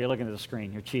 Well, you're looking at the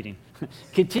screen. You're cheating.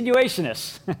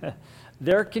 Continuationists.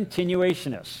 They're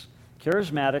continuationists.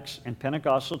 Charismatics and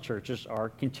Pentecostal churches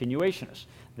are continuationists.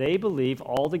 They believe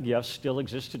all the gifts still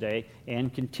exist today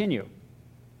and continue,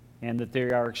 and that they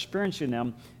are experiencing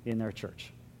them in their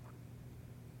church.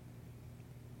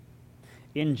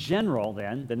 In general,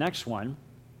 then, the next one,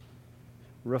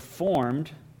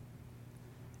 Reformed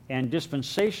and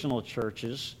dispensational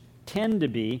churches tend to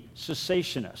be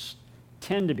cessationists.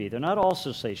 Tend to be. They're not all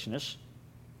cessationists,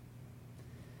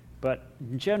 but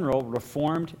in general,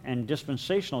 Reformed and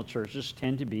dispensational churches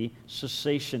tend to be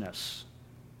cessationists.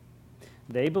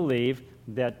 They believe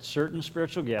that certain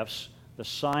spiritual gifts, the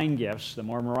sign gifts, the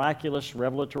more miraculous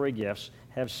revelatory gifts,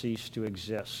 have ceased to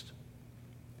exist.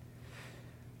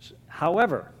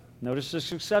 However, notice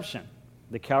this exception.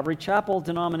 The Calvary Chapel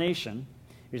denomination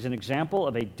is an example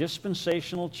of a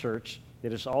dispensational church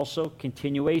that is also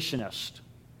continuationist.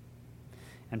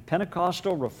 And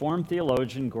Pentecostal Reformed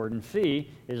theologian Gordon Fee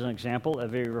is an example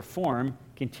of a Reformed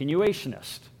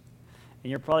continuationist. And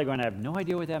you're probably going to have no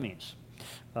idea what that means.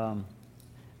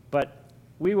 But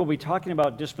we will be talking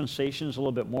about dispensations a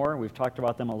little bit more. We've talked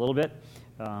about them a little bit.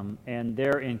 And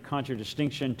they're in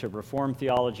contradistinction to Reformed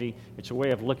theology. It's a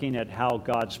way of looking at how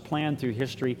God's plan through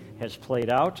history has played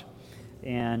out.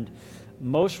 And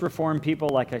most Reformed people,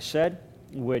 like I said,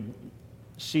 would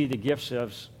see the gifts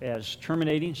as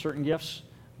terminating certain gifts.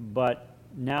 But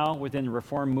now within the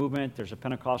Reformed movement, there's a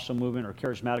Pentecostal movement or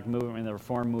charismatic movement in the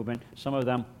Reformed movement. Some of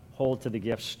them hold to the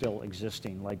gifts still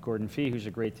existing, like Gordon Fee, who's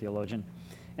a great theologian.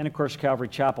 And of course, Calvary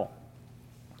Chapel,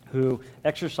 who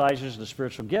exercises the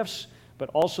spiritual gifts,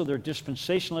 but also they're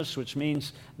dispensationalists, which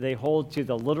means they hold to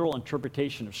the literal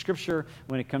interpretation of Scripture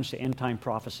when it comes to end-time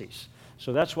prophecies.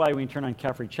 So that's why when you turn on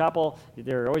Calvary Chapel,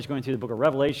 they're always going through the book of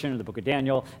Revelation or the book of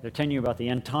Daniel. They're telling you about the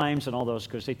end times and all those,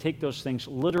 because they take those things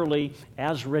literally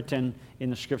as written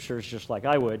in the Scriptures, just like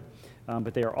I would.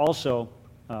 But they are also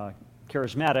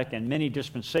charismatic, and many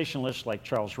dispensationalists like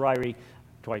Charles Ryrie,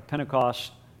 Dwight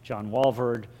Pentecost, John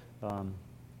Walvoord,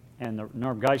 and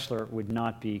Norm Geisler would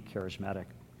not be charismatic.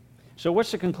 So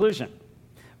what's the conclusion?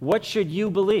 What should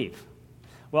you believe?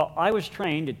 Well, I was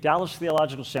trained at Dallas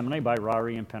Theological Seminary by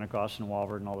Ryrie and Pentecost and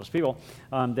Walvoord and all those people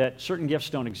that certain gifts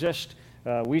don't exist.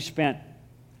 We spent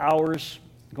hours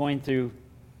going through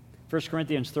 1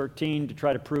 Corinthians 13 to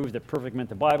try to prove that perfect meant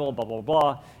the Bible, blah, blah,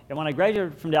 blah. And when I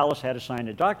graduated from Dallas, I had to sign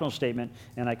a doctrinal statement,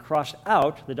 and I crossed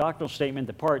out the doctrinal statement,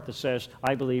 the part that says,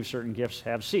 I believe certain gifts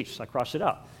have ceased. I crossed it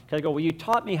out. Because I go, well, you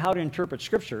taught me how to interpret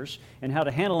Scriptures and how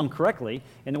to handle them correctly,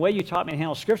 and the way you taught me to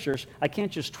handle Scriptures, I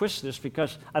can't just twist this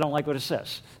because I don't like what it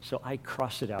says. So I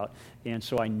crossed it out, and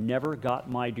so I never got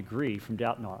my degree from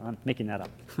Dallas. No, I'm making that up.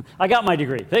 I got my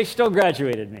degree. They still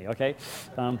graduated me, okay?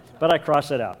 But I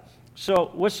crossed it out.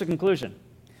 So what's the conclusion?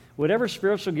 Whatever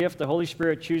spiritual gift the Holy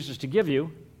Spirit chooses to give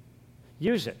you,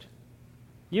 use it.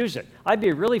 Use it. I'd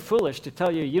be really foolish to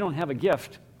tell you you don't have a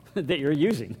gift that you're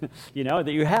using,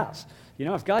 that you have.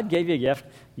 If God gave you a gift,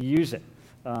 use it.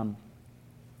 And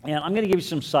I'm going to give you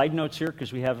some side notes here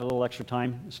because we have a little extra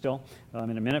time still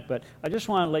in a minute. But I just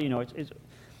want to let you know,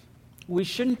 we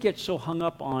shouldn't get so hung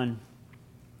up on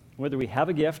whether we have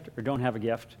a gift or don't have a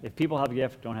gift. If people have a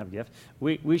gift, don't have a gift.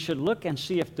 We should look and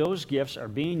see if those gifts are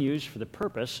being used for the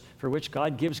purpose for which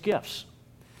God gives gifts.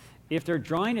 If they're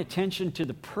drawing attention to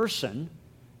the person,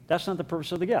 that's not the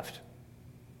purpose of the gift.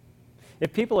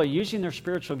 If people are using their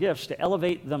spiritual gifts to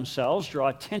elevate themselves, draw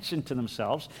attention to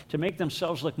themselves, to make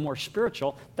themselves look more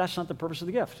spiritual, that's not the purpose of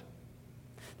the gift.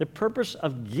 The purpose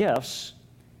of gifts,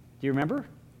 do you remember,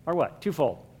 are what?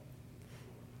 Twofold.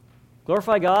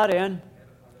 Glorify God and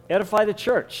edify the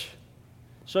church.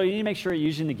 So you need to make sure you're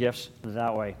using the gifts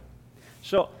that way.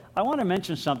 So I want to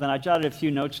mention something. I jotted a few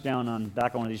notes down on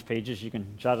back on one of these pages. You can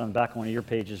jot it on the back of one of your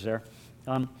pages there.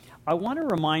 I want to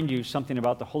remind you something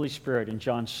about the Holy Spirit in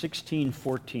John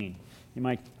 16:14. You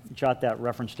might jot that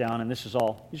reference down, and these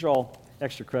are all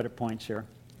extra credit points here.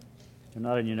 They're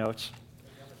not in your notes.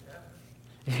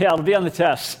 Yeah, it'll be on the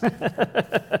test.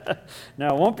 No,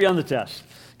 it won't be on the test.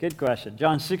 Good question.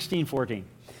 John 16:14.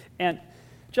 And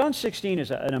John 16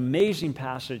 is an amazing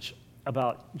passage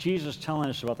about Jesus telling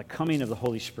us about the coming of the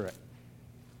Holy Spirit.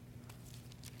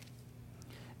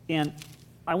 And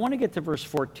I want to get to verse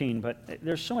 14, but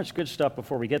there's so much good stuff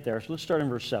before we get there. So let's start in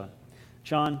verse 7.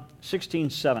 John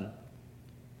 16:7.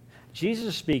 Jesus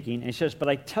is speaking, and he says, but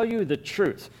I tell you the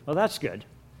truth. Well, that's good.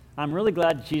 I'm really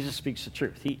glad Jesus speaks the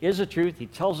truth. He is the truth. He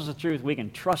tells us the truth. We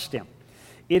can trust him.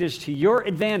 It is to your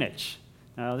advantage.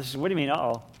 Now, what do you mean?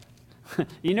 Uh-oh.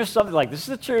 Something like, this is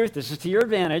the truth. This is to your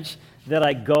advantage that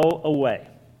I go away.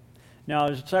 Now,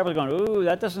 the disciples are going, ooh,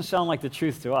 that doesn't sound like the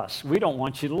truth to us. We don't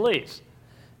want you to leave.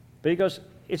 But he goes,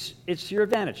 it's to your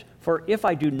advantage. For if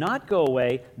I do not go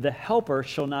away, the Helper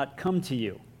shall not come to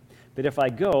you. But if I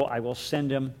go, I will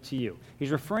send him to you.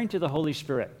 He's referring to the Holy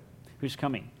Spirit who's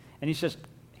coming. And he says,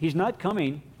 he's not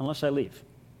coming unless I leave.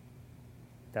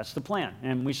 That's the plan.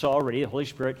 And we saw already the Holy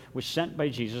Spirit was sent by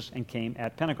Jesus and came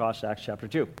at Pentecost, Acts chapter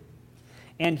 2.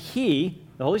 And he,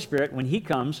 the Holy Spirit, when he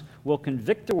comes, will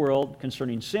convict the world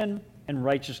concerning sin and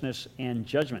righteousness and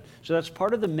judgment. So that's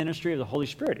part of the ministry of the Holy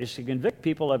Spirit, is to convict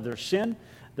people of their sin,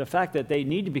 the fact that they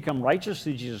need to become righteous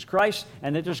through Jesus Christ,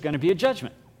 and that there's going to be a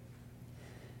judgment.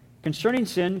 Concerning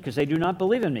sin, because they do not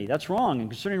believe in me. That's wrong. And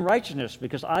concerning righteousness,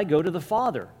 because I go to the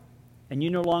Father, and you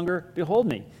no longer behold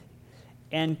me.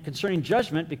 And concerning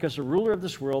judgment, because the ruler of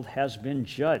this world has been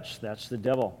judged. That's the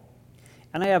devil.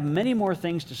 And I have many more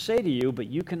things to say to you, but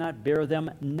you cannot bear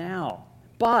them now.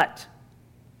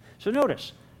 So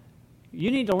notice,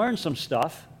 you need to learn some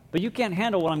stuff, but you can't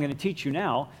handle what I'm going to teach you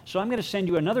now, so I'm going to send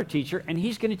you another teacher, and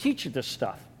he's going to teach you this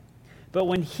stuff. But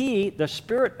when he, the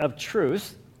Spirit of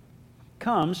truth,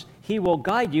 comes, he will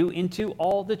guide you into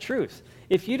all the truth.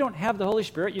 If you don't have the Holy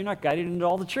Spirit, you're not guided into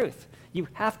all the truth. You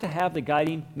have to have the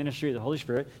guiding ministry of the Holy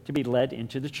Spirit to be led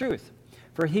into the truth.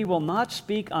 For he will not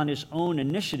speak on his own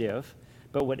initiative,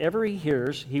 but whatever he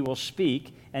hears, he will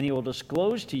speak, and he will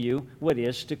disclose to you what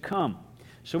is to come.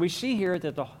 So we see here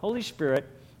that the Holy Spirit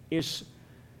is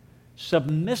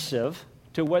submissive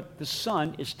to what the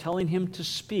Son is telling him to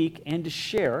speak and to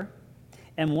share.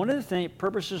 And one of the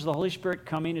purposes of the Holy Spirit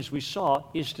coming, as we saw,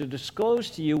 is to disclose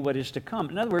to you what is to come.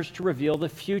 In other words, to reveal the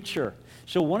future.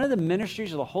 So one of the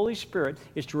ministries of the Holy Spirit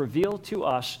is to reveal to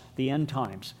us the end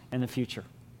times and the future.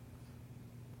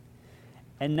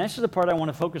 And this is the part I want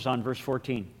to focus on, verse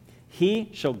 14. He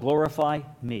shall glorify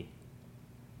me.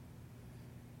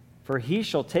 For he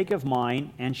shall take of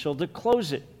mine and shall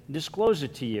disclose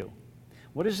it to you.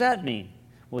 What does that mean?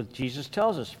 Well, Jesus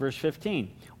tells us, verse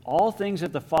 15. All things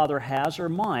that the Father has are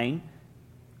mine.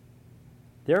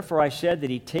 Therefore I said that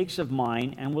he takes of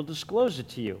mine and will disclose it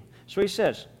to you. So he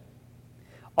says,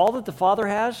 all that the Father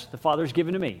has, the Father has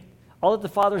given to me. All that the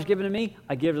Father has given to me,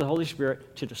 I give to the Holy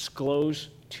Spirit to disclose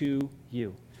to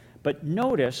you. But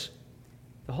notice,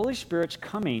 the Holy Spirit's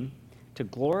coming to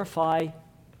glorify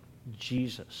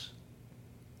Jesus.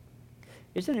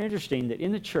 Isn't it interesting that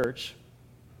in the church,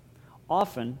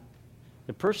 often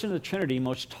the person of the Trinity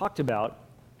most talked about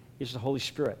is the Holy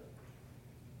Spirit.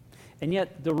 And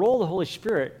yet, the role of the Holy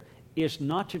Spirit is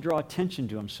not to draw attention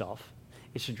to himself.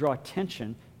 It's to draw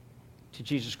attention to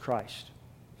Jesus Christ.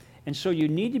 And so you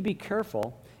need to be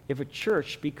careful if a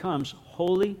church becomes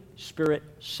Holy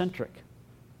Spirit-centric,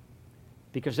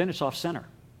 because then it's off-center.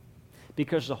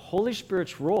 Because the Holy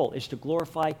Spirit's role is to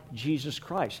glorify Jesus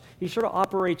Christ. He sort of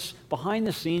operates behind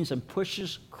the scenes and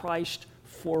pushes Christ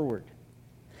forward.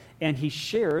 And he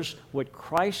shares what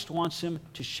Christ wants him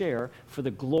to share for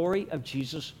the glory of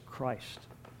Jesus Christ.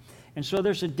 And so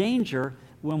there's a danger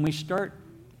when we start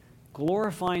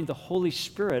glorifying the Holy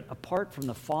Spirit apart from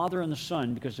the Father and the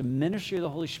Son, because the ministry of the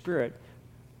Holy Spirit,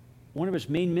 one of his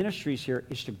main ministries here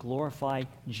is to glorify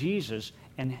Jesus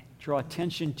and draw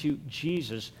attention to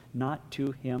Jesus, not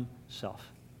to himself.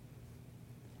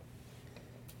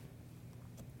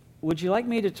 Would you like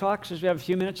me to talk, since we have a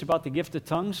few minutes, about the gift of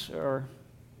tongues, or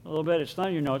a little bit? It's not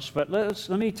in your notes, but let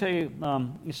me tell you,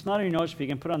 it's not in your notes, but you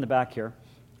can put it on the back here.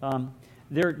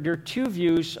 There are two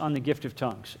views on the gift of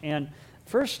tongues. And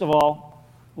first of all,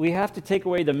 we have to take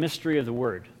away the mystery of the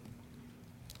word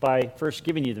by first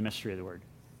giving you the mystery of the word.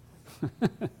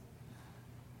 I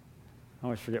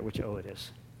always forget which O it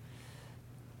is.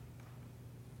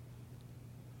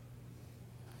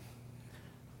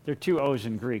 There are two O's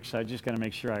in Greek, so I just got to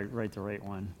make sure I write the right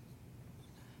one.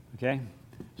 Okay?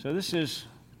 So this is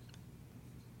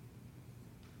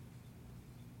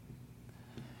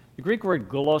the Greek word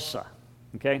glossa.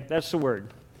 Okay? That's the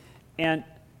word. And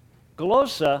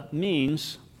glossa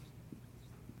means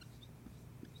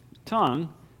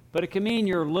tongue, but it can mean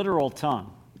your literal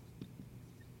tongue.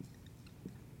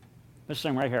 This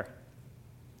thing right here.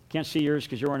 Can't see yours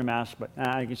because you're wearing a mask, but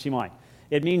you can see mine.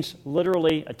 It means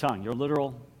literally a tongue, your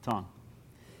literal tongue.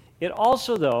 It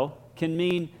also, though, can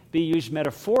mean be used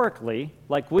metaphorically,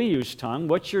 like we use tongue.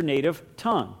 What's your native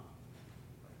tongue?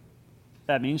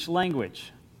 That means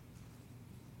language.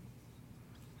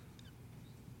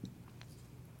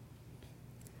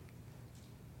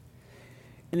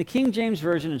 In the King James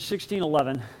Version in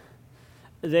 1611,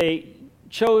 they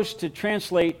chose to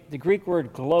translate the Greek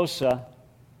word glossa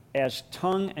as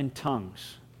tongue and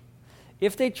tongues.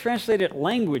 If they translated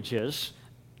languages,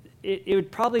 it would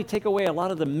probably take away a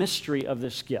lot of the mystery of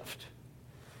this gift,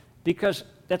 because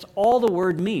that's all the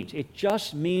word means. It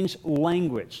just means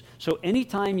language. So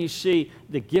anytime you see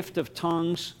the gift of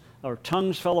tongues, or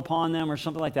tongues fell upon them, or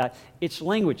something like that, it's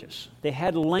languages. They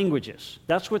had languages.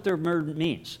 That's what their word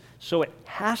means. So it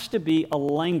has to be a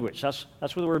language. That's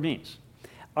what the word means.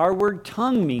 Our word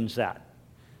tongue means that.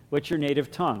 What's your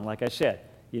native tongue? Like I said,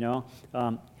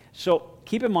 so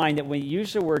keep in mind that when you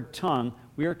use the word tongue,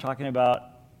 we are talking about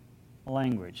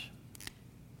language.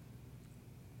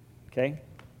 Okay?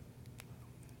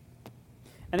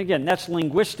 And again, that's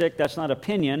linguistic. That's not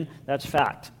opinion. That's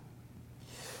fact.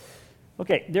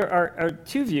 Okay, there are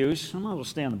two views. I might as well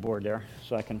stay on the board there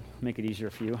so I can make it easier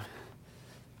for you.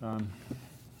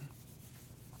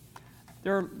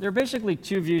 There are basically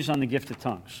two views on the gift of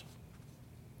tongues.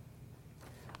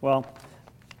 Well,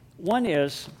 one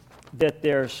is that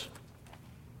there's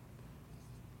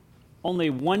only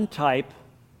one type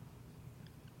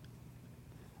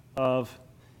of,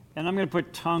 and I'm going to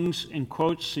put tongues in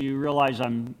quotes so you realize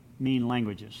I mean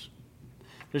languages.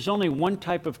 There's only one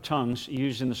type of tongues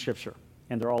used in the Scripture,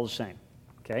 and they're all the same.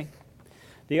 Okay?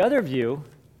 The other view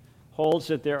holds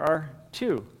that there are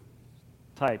two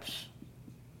types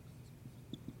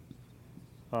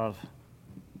of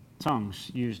tongues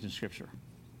used in Scripture.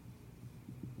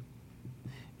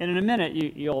 And in a minute,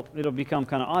 it'll become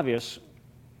kind of obvious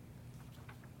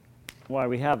why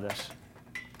we have this.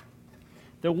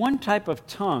 The one type of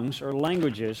tongues or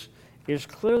languages is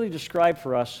clearly described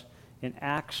for us in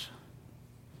Acts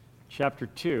chapter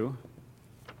 2,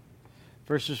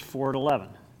 verses 4 to 11.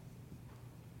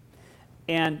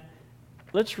 And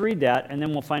let's read that, and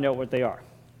then we'll find out what they are.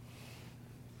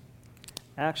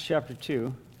 Acts chapter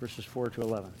 2, verses 4 to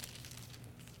 11.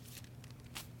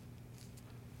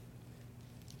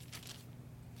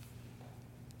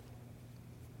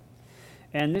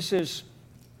 And this is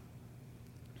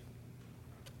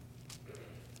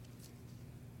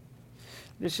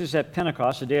at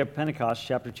Pentecost, the day of Pentecost,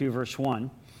 chapter 2, verse 1.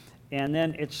 And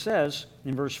then it says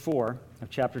in verse 4 of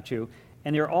chapter 2,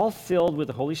 and they're all filled with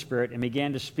the Holy Spirit and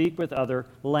began to speak with other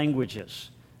languages.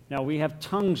 Now, we have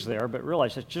tongues there, but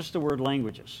realize that's just the word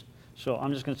languages. So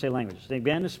I'm just going to say languages. They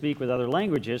began to speak with other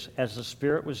languages as the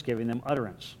Spirit was giving them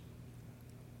utterance.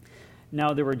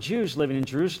 Now, there were Jews living in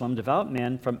Jerusalem, devout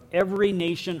men from every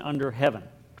nation under heaven.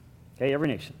 Okay, every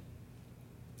nation.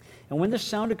 And when this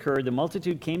sound occurred, the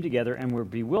multitude came together and were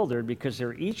bewildered because they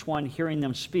were each one hearing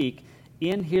them speak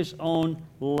in his own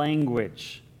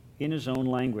language. In his own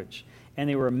language. And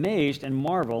they were amazed and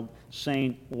marveled,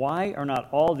 saying, why are not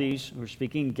all these who are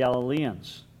speaking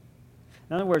Galileans?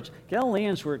 In other words,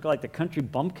 Galileans were like the country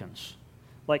bumpkins.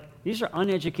 Like, these are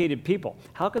uneducated people.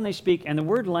 How can they speak? And the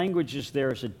word languages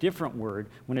there is a different word.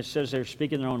 When it says they're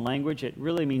speaking their own language, it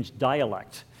really means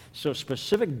dialect. So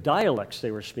specific dialects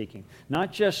they were speaking.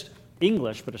 Not just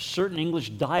English, but a certain English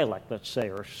dialect, let's say,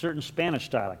 or a certain Spanish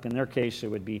dialect. In their case, it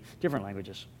would be different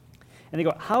languages. And they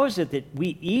go, how is it that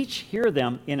we each hear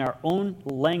them in our own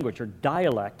language or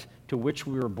dialect to which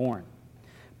we were born?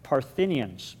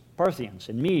 Parthians,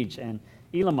 and Medes, and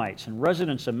Elamites, and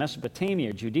residents of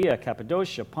Mesopotamia, Judea,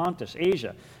 Cappadocia, Pontus,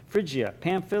 Asia, Phrygia,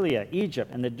 Pamphylia,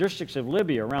 Egypt, and the districts of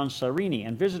Libya around Cyrene,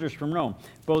 and visitors from Rome,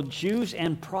 both Jews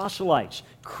and proselytes,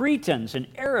 Cretans and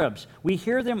Arabs. We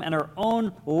hear them in our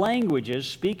own languages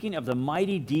speaking of the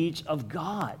mighty deeds of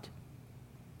God.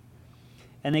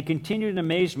 And they continued in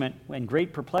amazement and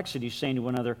great perplexity, saying to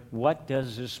one another, what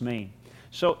does this mean?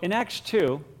 So in Acts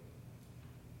 2,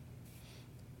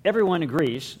 everyone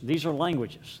agrees these are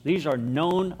languages. These are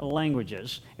known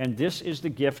languages, and this is the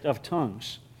gift of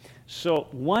tongues. So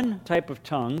one type of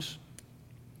tongues,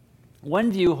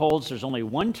 one view holds there's only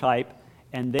one type,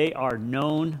 and they are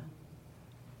known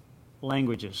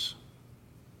languages.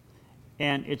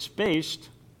 And it's based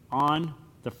on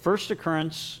the first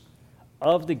occurrence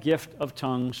of the gift of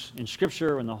tongues in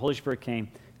Scripture when the Holy Spirit came.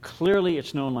 Clearly,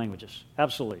 it's known languages.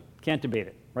 Absolutely. Can't debate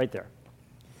it. Right there.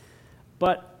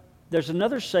 But there's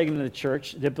another segment of the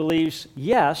church that believes,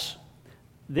 yes,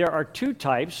 there are two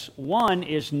types. One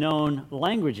is known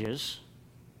languages,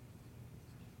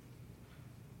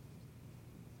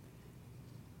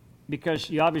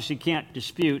 because you obviously can't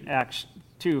dispute Acts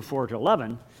 2, 4 to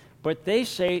 11, but they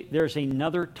say there's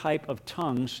another type of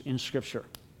tongues in Scripture.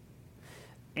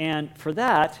 And for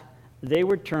that, they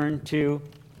would turn to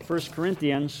 1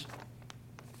 Corinthians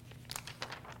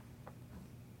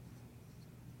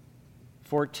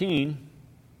 14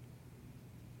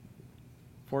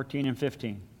 and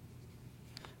 15.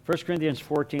 1 Corinthians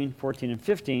 14 and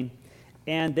 15,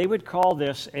 and they would call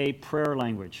this a prayer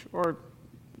language, or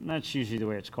that's usually the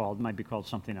way it's called. It might be called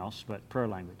something else, but prayer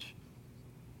language.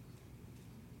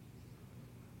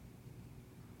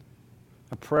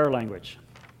 A prayer language.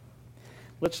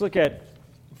 Let's look at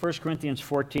 1 Corinthians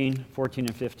 14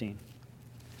 and 15.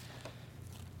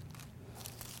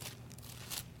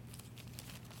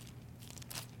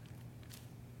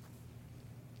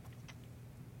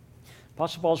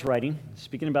 Apostle Paul's writing,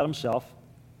 speaking about himself.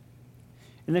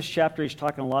 In this chapter, he's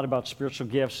talking a lot about spiritual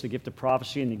gifts, the gift of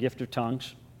prophecy and the gift of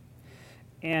tongues.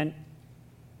 And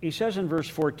he says in verse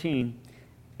 14,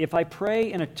 if I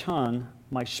pray in a tongue,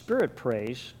 my spirit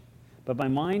prays, but my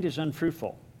mind is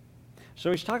unfruitful. So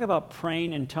he's talking about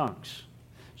praying in tongues.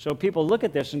 So people look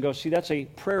at this and go, see, that's a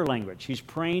prayer language. He's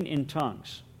praying in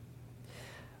tongues.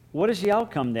 What is the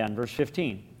outcome then? Verse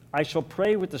 15, I shall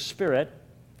pray with the spirit,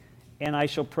 and I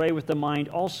shall pray with the mind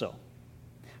also.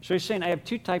 So he's saying I have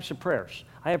two types of prayers.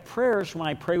 I have prayers when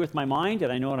I pray with my mind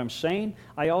and I know what I'm saying.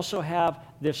 I also have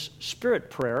this spirit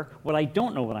prayer when I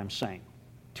don't know what I'm saying.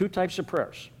 Two types of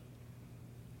prayers.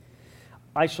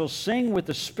 I shall sing with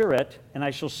the spirit, and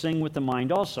I shall sing with the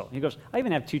mind also. He goes, I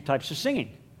even have two types of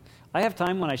singing. I have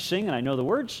time when I sing and I know the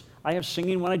words. I have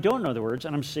singing when I don't know the words,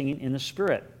 and I'm singing in the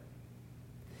spirit.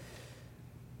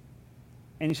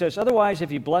 And he says, otherwise,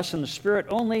 if you bless in the spirit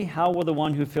only, how will the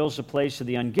one who fills the place of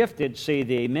the ungifted say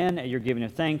the amen at your giving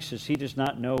of thanks, as he does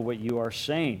not know what you are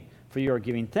saying? For you are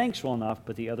giving thanks well enough,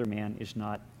 but the other man is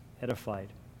not edified.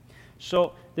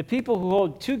 So the people who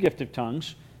hold two gift of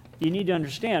tongues, you need to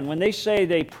understand, when they say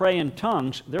they pray in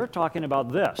tongues, they're talking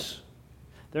about this.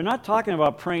 They're not talking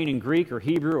about praying in Greek or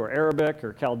Hebrew or Arabic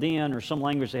or Chaldean or some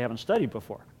language they haven't studied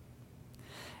before.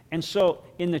 And so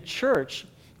in the church,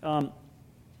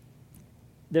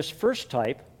 this first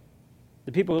type,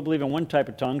 the people who believe in one type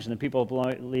of tongues and the people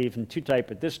who believe in two type,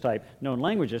 but this type, known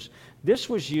languages, this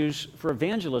was used for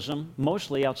evangelism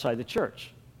mostly outside the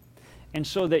church. And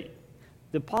so that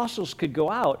the apostles could go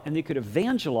out and they could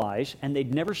evangelize, and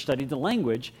they'd never studied the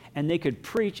language, and they could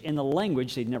preach in the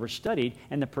language they'd never studied,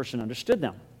 and the person understood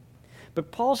them.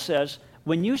 But Paul says,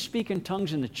 when you speak in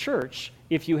tongues in the church,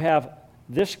 if you have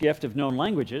this gift of known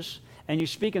languages, and you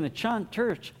speak in the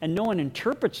church, and no one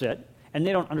interprets it, and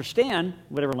they don't understand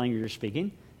whatever language you're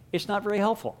speaking, it's not very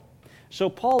helpful. So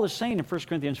Paul is saying in 1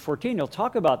 Corinthians 14, he'll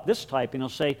talk about this type, and he'll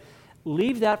say,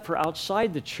 leave that for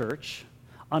outside the church,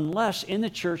 unless in the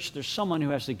church there's someone who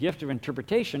has the gift of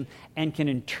interpretation and can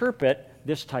interpret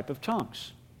this type of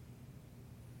tongues.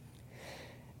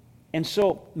 And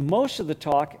so most of the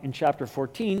talk in chapter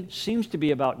 14 seems to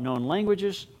be about known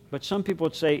languages, But some people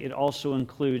would say it also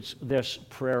includes this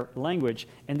prayer language.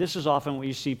 And this is often what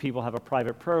you see people have a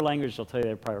private prayer language. They'll tell you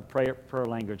their private prayer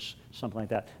language, something like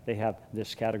that. They have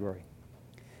this category.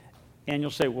 And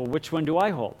you'll say, well, which one do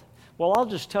I hold? Well, I'll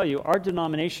just tell you, our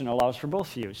denomination allows for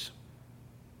both views.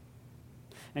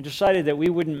 And decided that we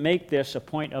wouldn't make this a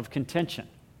point of contention.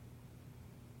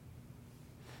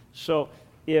 So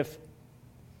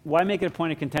why make it a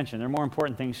point of contention? There are more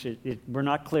important things. We're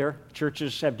not clear.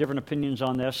 Churches have different opinions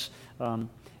on this. And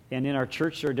in our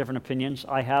church, there are different opinions.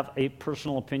 I have a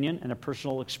personal opinion and a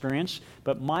personal experience.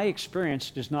 But my experience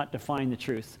does not define the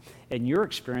truth. And your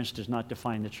experience does not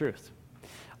define the truth.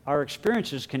 Our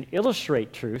experiences can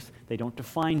illustrate truth. They don't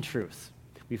define truth.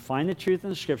 We find the truth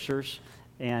in the Scriptures.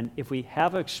 And if we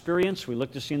have an experience, we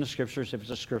look to see in the Scriptures if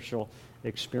it's a scriptural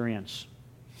experience.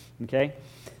 Okay?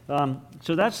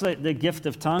 So that's the gift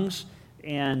of tongues,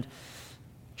 and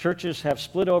churches have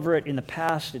split over it in the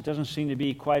past. It doesn't seem to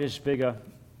be quite as big a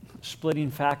splitting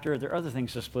factor. There are other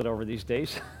things to split over these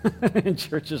days in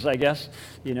churches, I guess,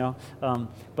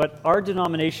 But our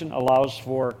denomination allows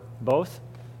for both,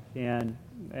 and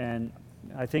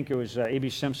I think it was A.B.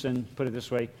 Simpson put it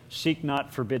this way: seek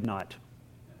not, forbid not,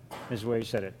 is the way he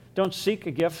said it. Don't seek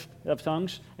a gift of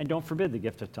tongues, and don't forbid the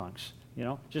gift of tongues.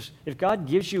 Just if God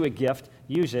gives you a gift,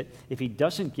 use it. If he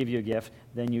doesn't give you a gift,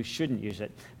 then you shouldn't use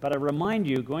it. But I remind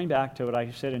you, going back to what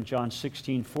I said in John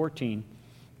 16:14,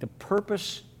 the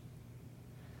purpose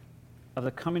of the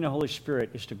coming of the Holy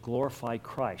Spirit is to glorify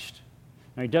Christ.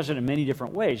 Now, he does it in many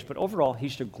different ways, but overall,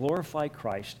 he's to glorify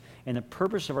Christ. And the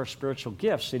purpose of our spiritual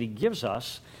gifts that he gives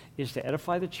us is to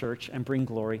edify the church and bring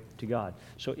glory to God.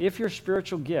 So if your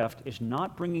spiritual gift is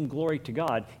not bringing glory to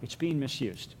God, it's being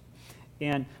misused.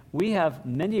 And we have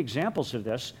many examples of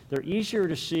this. They're easier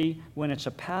to see when it's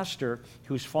a pastor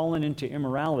who's fallen into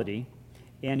immorality,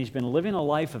 and he's been living a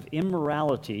life of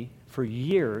immorality for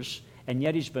years, and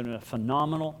yet he's been a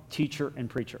phenomenal teacher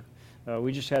and preacher.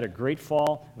 We just had a great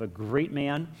fall of a great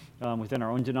man within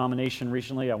our own denomination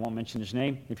recently. I won't mention his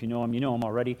name. If you know him, you know him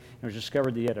already. And it was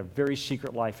discovered that he had a very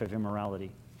secret life of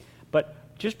immorality.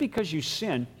 But just because you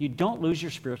sin, you don't lose your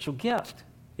spiritual gift.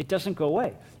 It doesn't go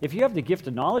away. If you have the gift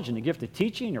of knowledge and the gift of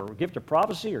teaching or gift of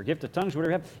prophecy or gift of tongues,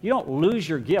 whatever you have, you don't lose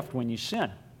your gift when you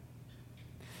sin.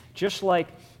 Just like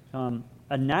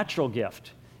a natural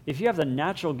gift. If you have the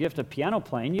natural gift of piano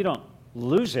playing, you don't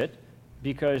lose it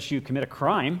because you commit a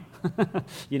crime.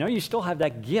 You still have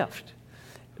that gift.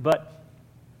 But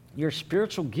your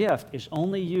spiritual gift is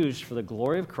only used for the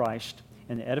glory of Christ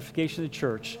and the edification of the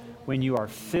church when you are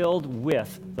filled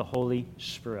with the Holy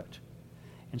Spirit.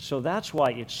 And so that's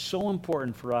why it's so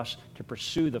important for us to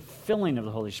pursue the filling of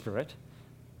the Holy Spirit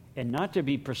and not to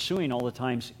be pursuing all the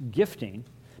times gifting,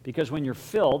 because when you're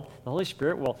filled, the Holy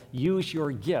Spirit will use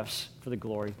your gifts for the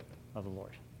glory of the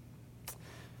Lord.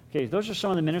 Okay, those are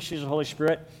some of the ministries of the Holy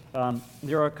Spirit.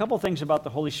 There are a couple things about the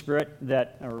Holy Spirit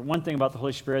one thing about the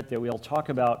Holy Spirit that we'll talk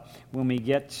about when we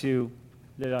get to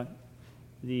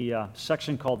the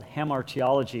section called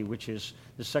hamartiology, which is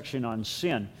the section on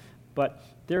sin. But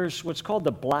there's what's called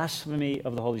the blasphemy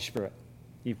of the Holy Spirit.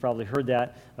 You've probably heard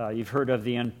that. You've heard of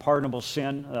the unpardonable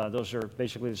sin. Those are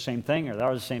basically the same thing, or that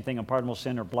was the same thing, unpardonable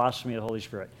sin or blasphemy of the Holy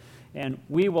Spirit. And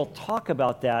we will talk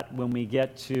about that when we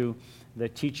get to the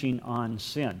teaching on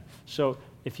sin. So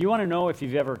if you want to know if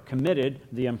you've ever committed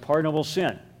the unpardonable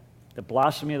sin, the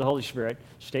blasphemy of the Holy Spirit,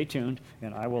 stay tuned,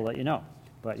 and I will let you know.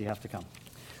 But you have to come.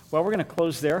 Well, we're going to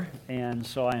close there, and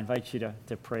so I invite you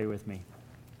to pray with me.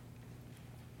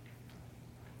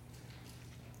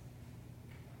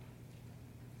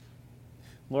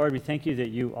 Lord, we thank you that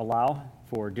you allow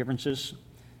for differences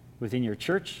within your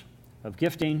church of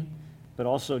gifting, but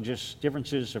also just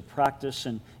differences of practice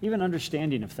and even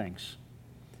understanding of things.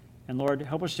 And Lord,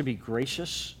 help us to be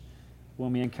gracious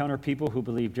when we encounter people who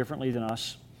believe differently than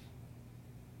us,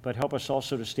 but help us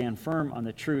also to stand firm on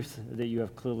the truth that you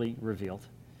have clearly revealed.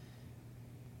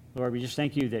 Lord, we just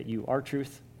thank you that you are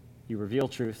truth, you reveal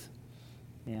truth,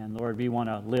 and Lord, we want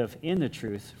to live in the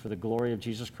truth for the glory of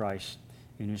Jesus Christ,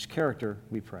 in whose character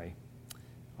we pray.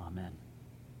 Amen.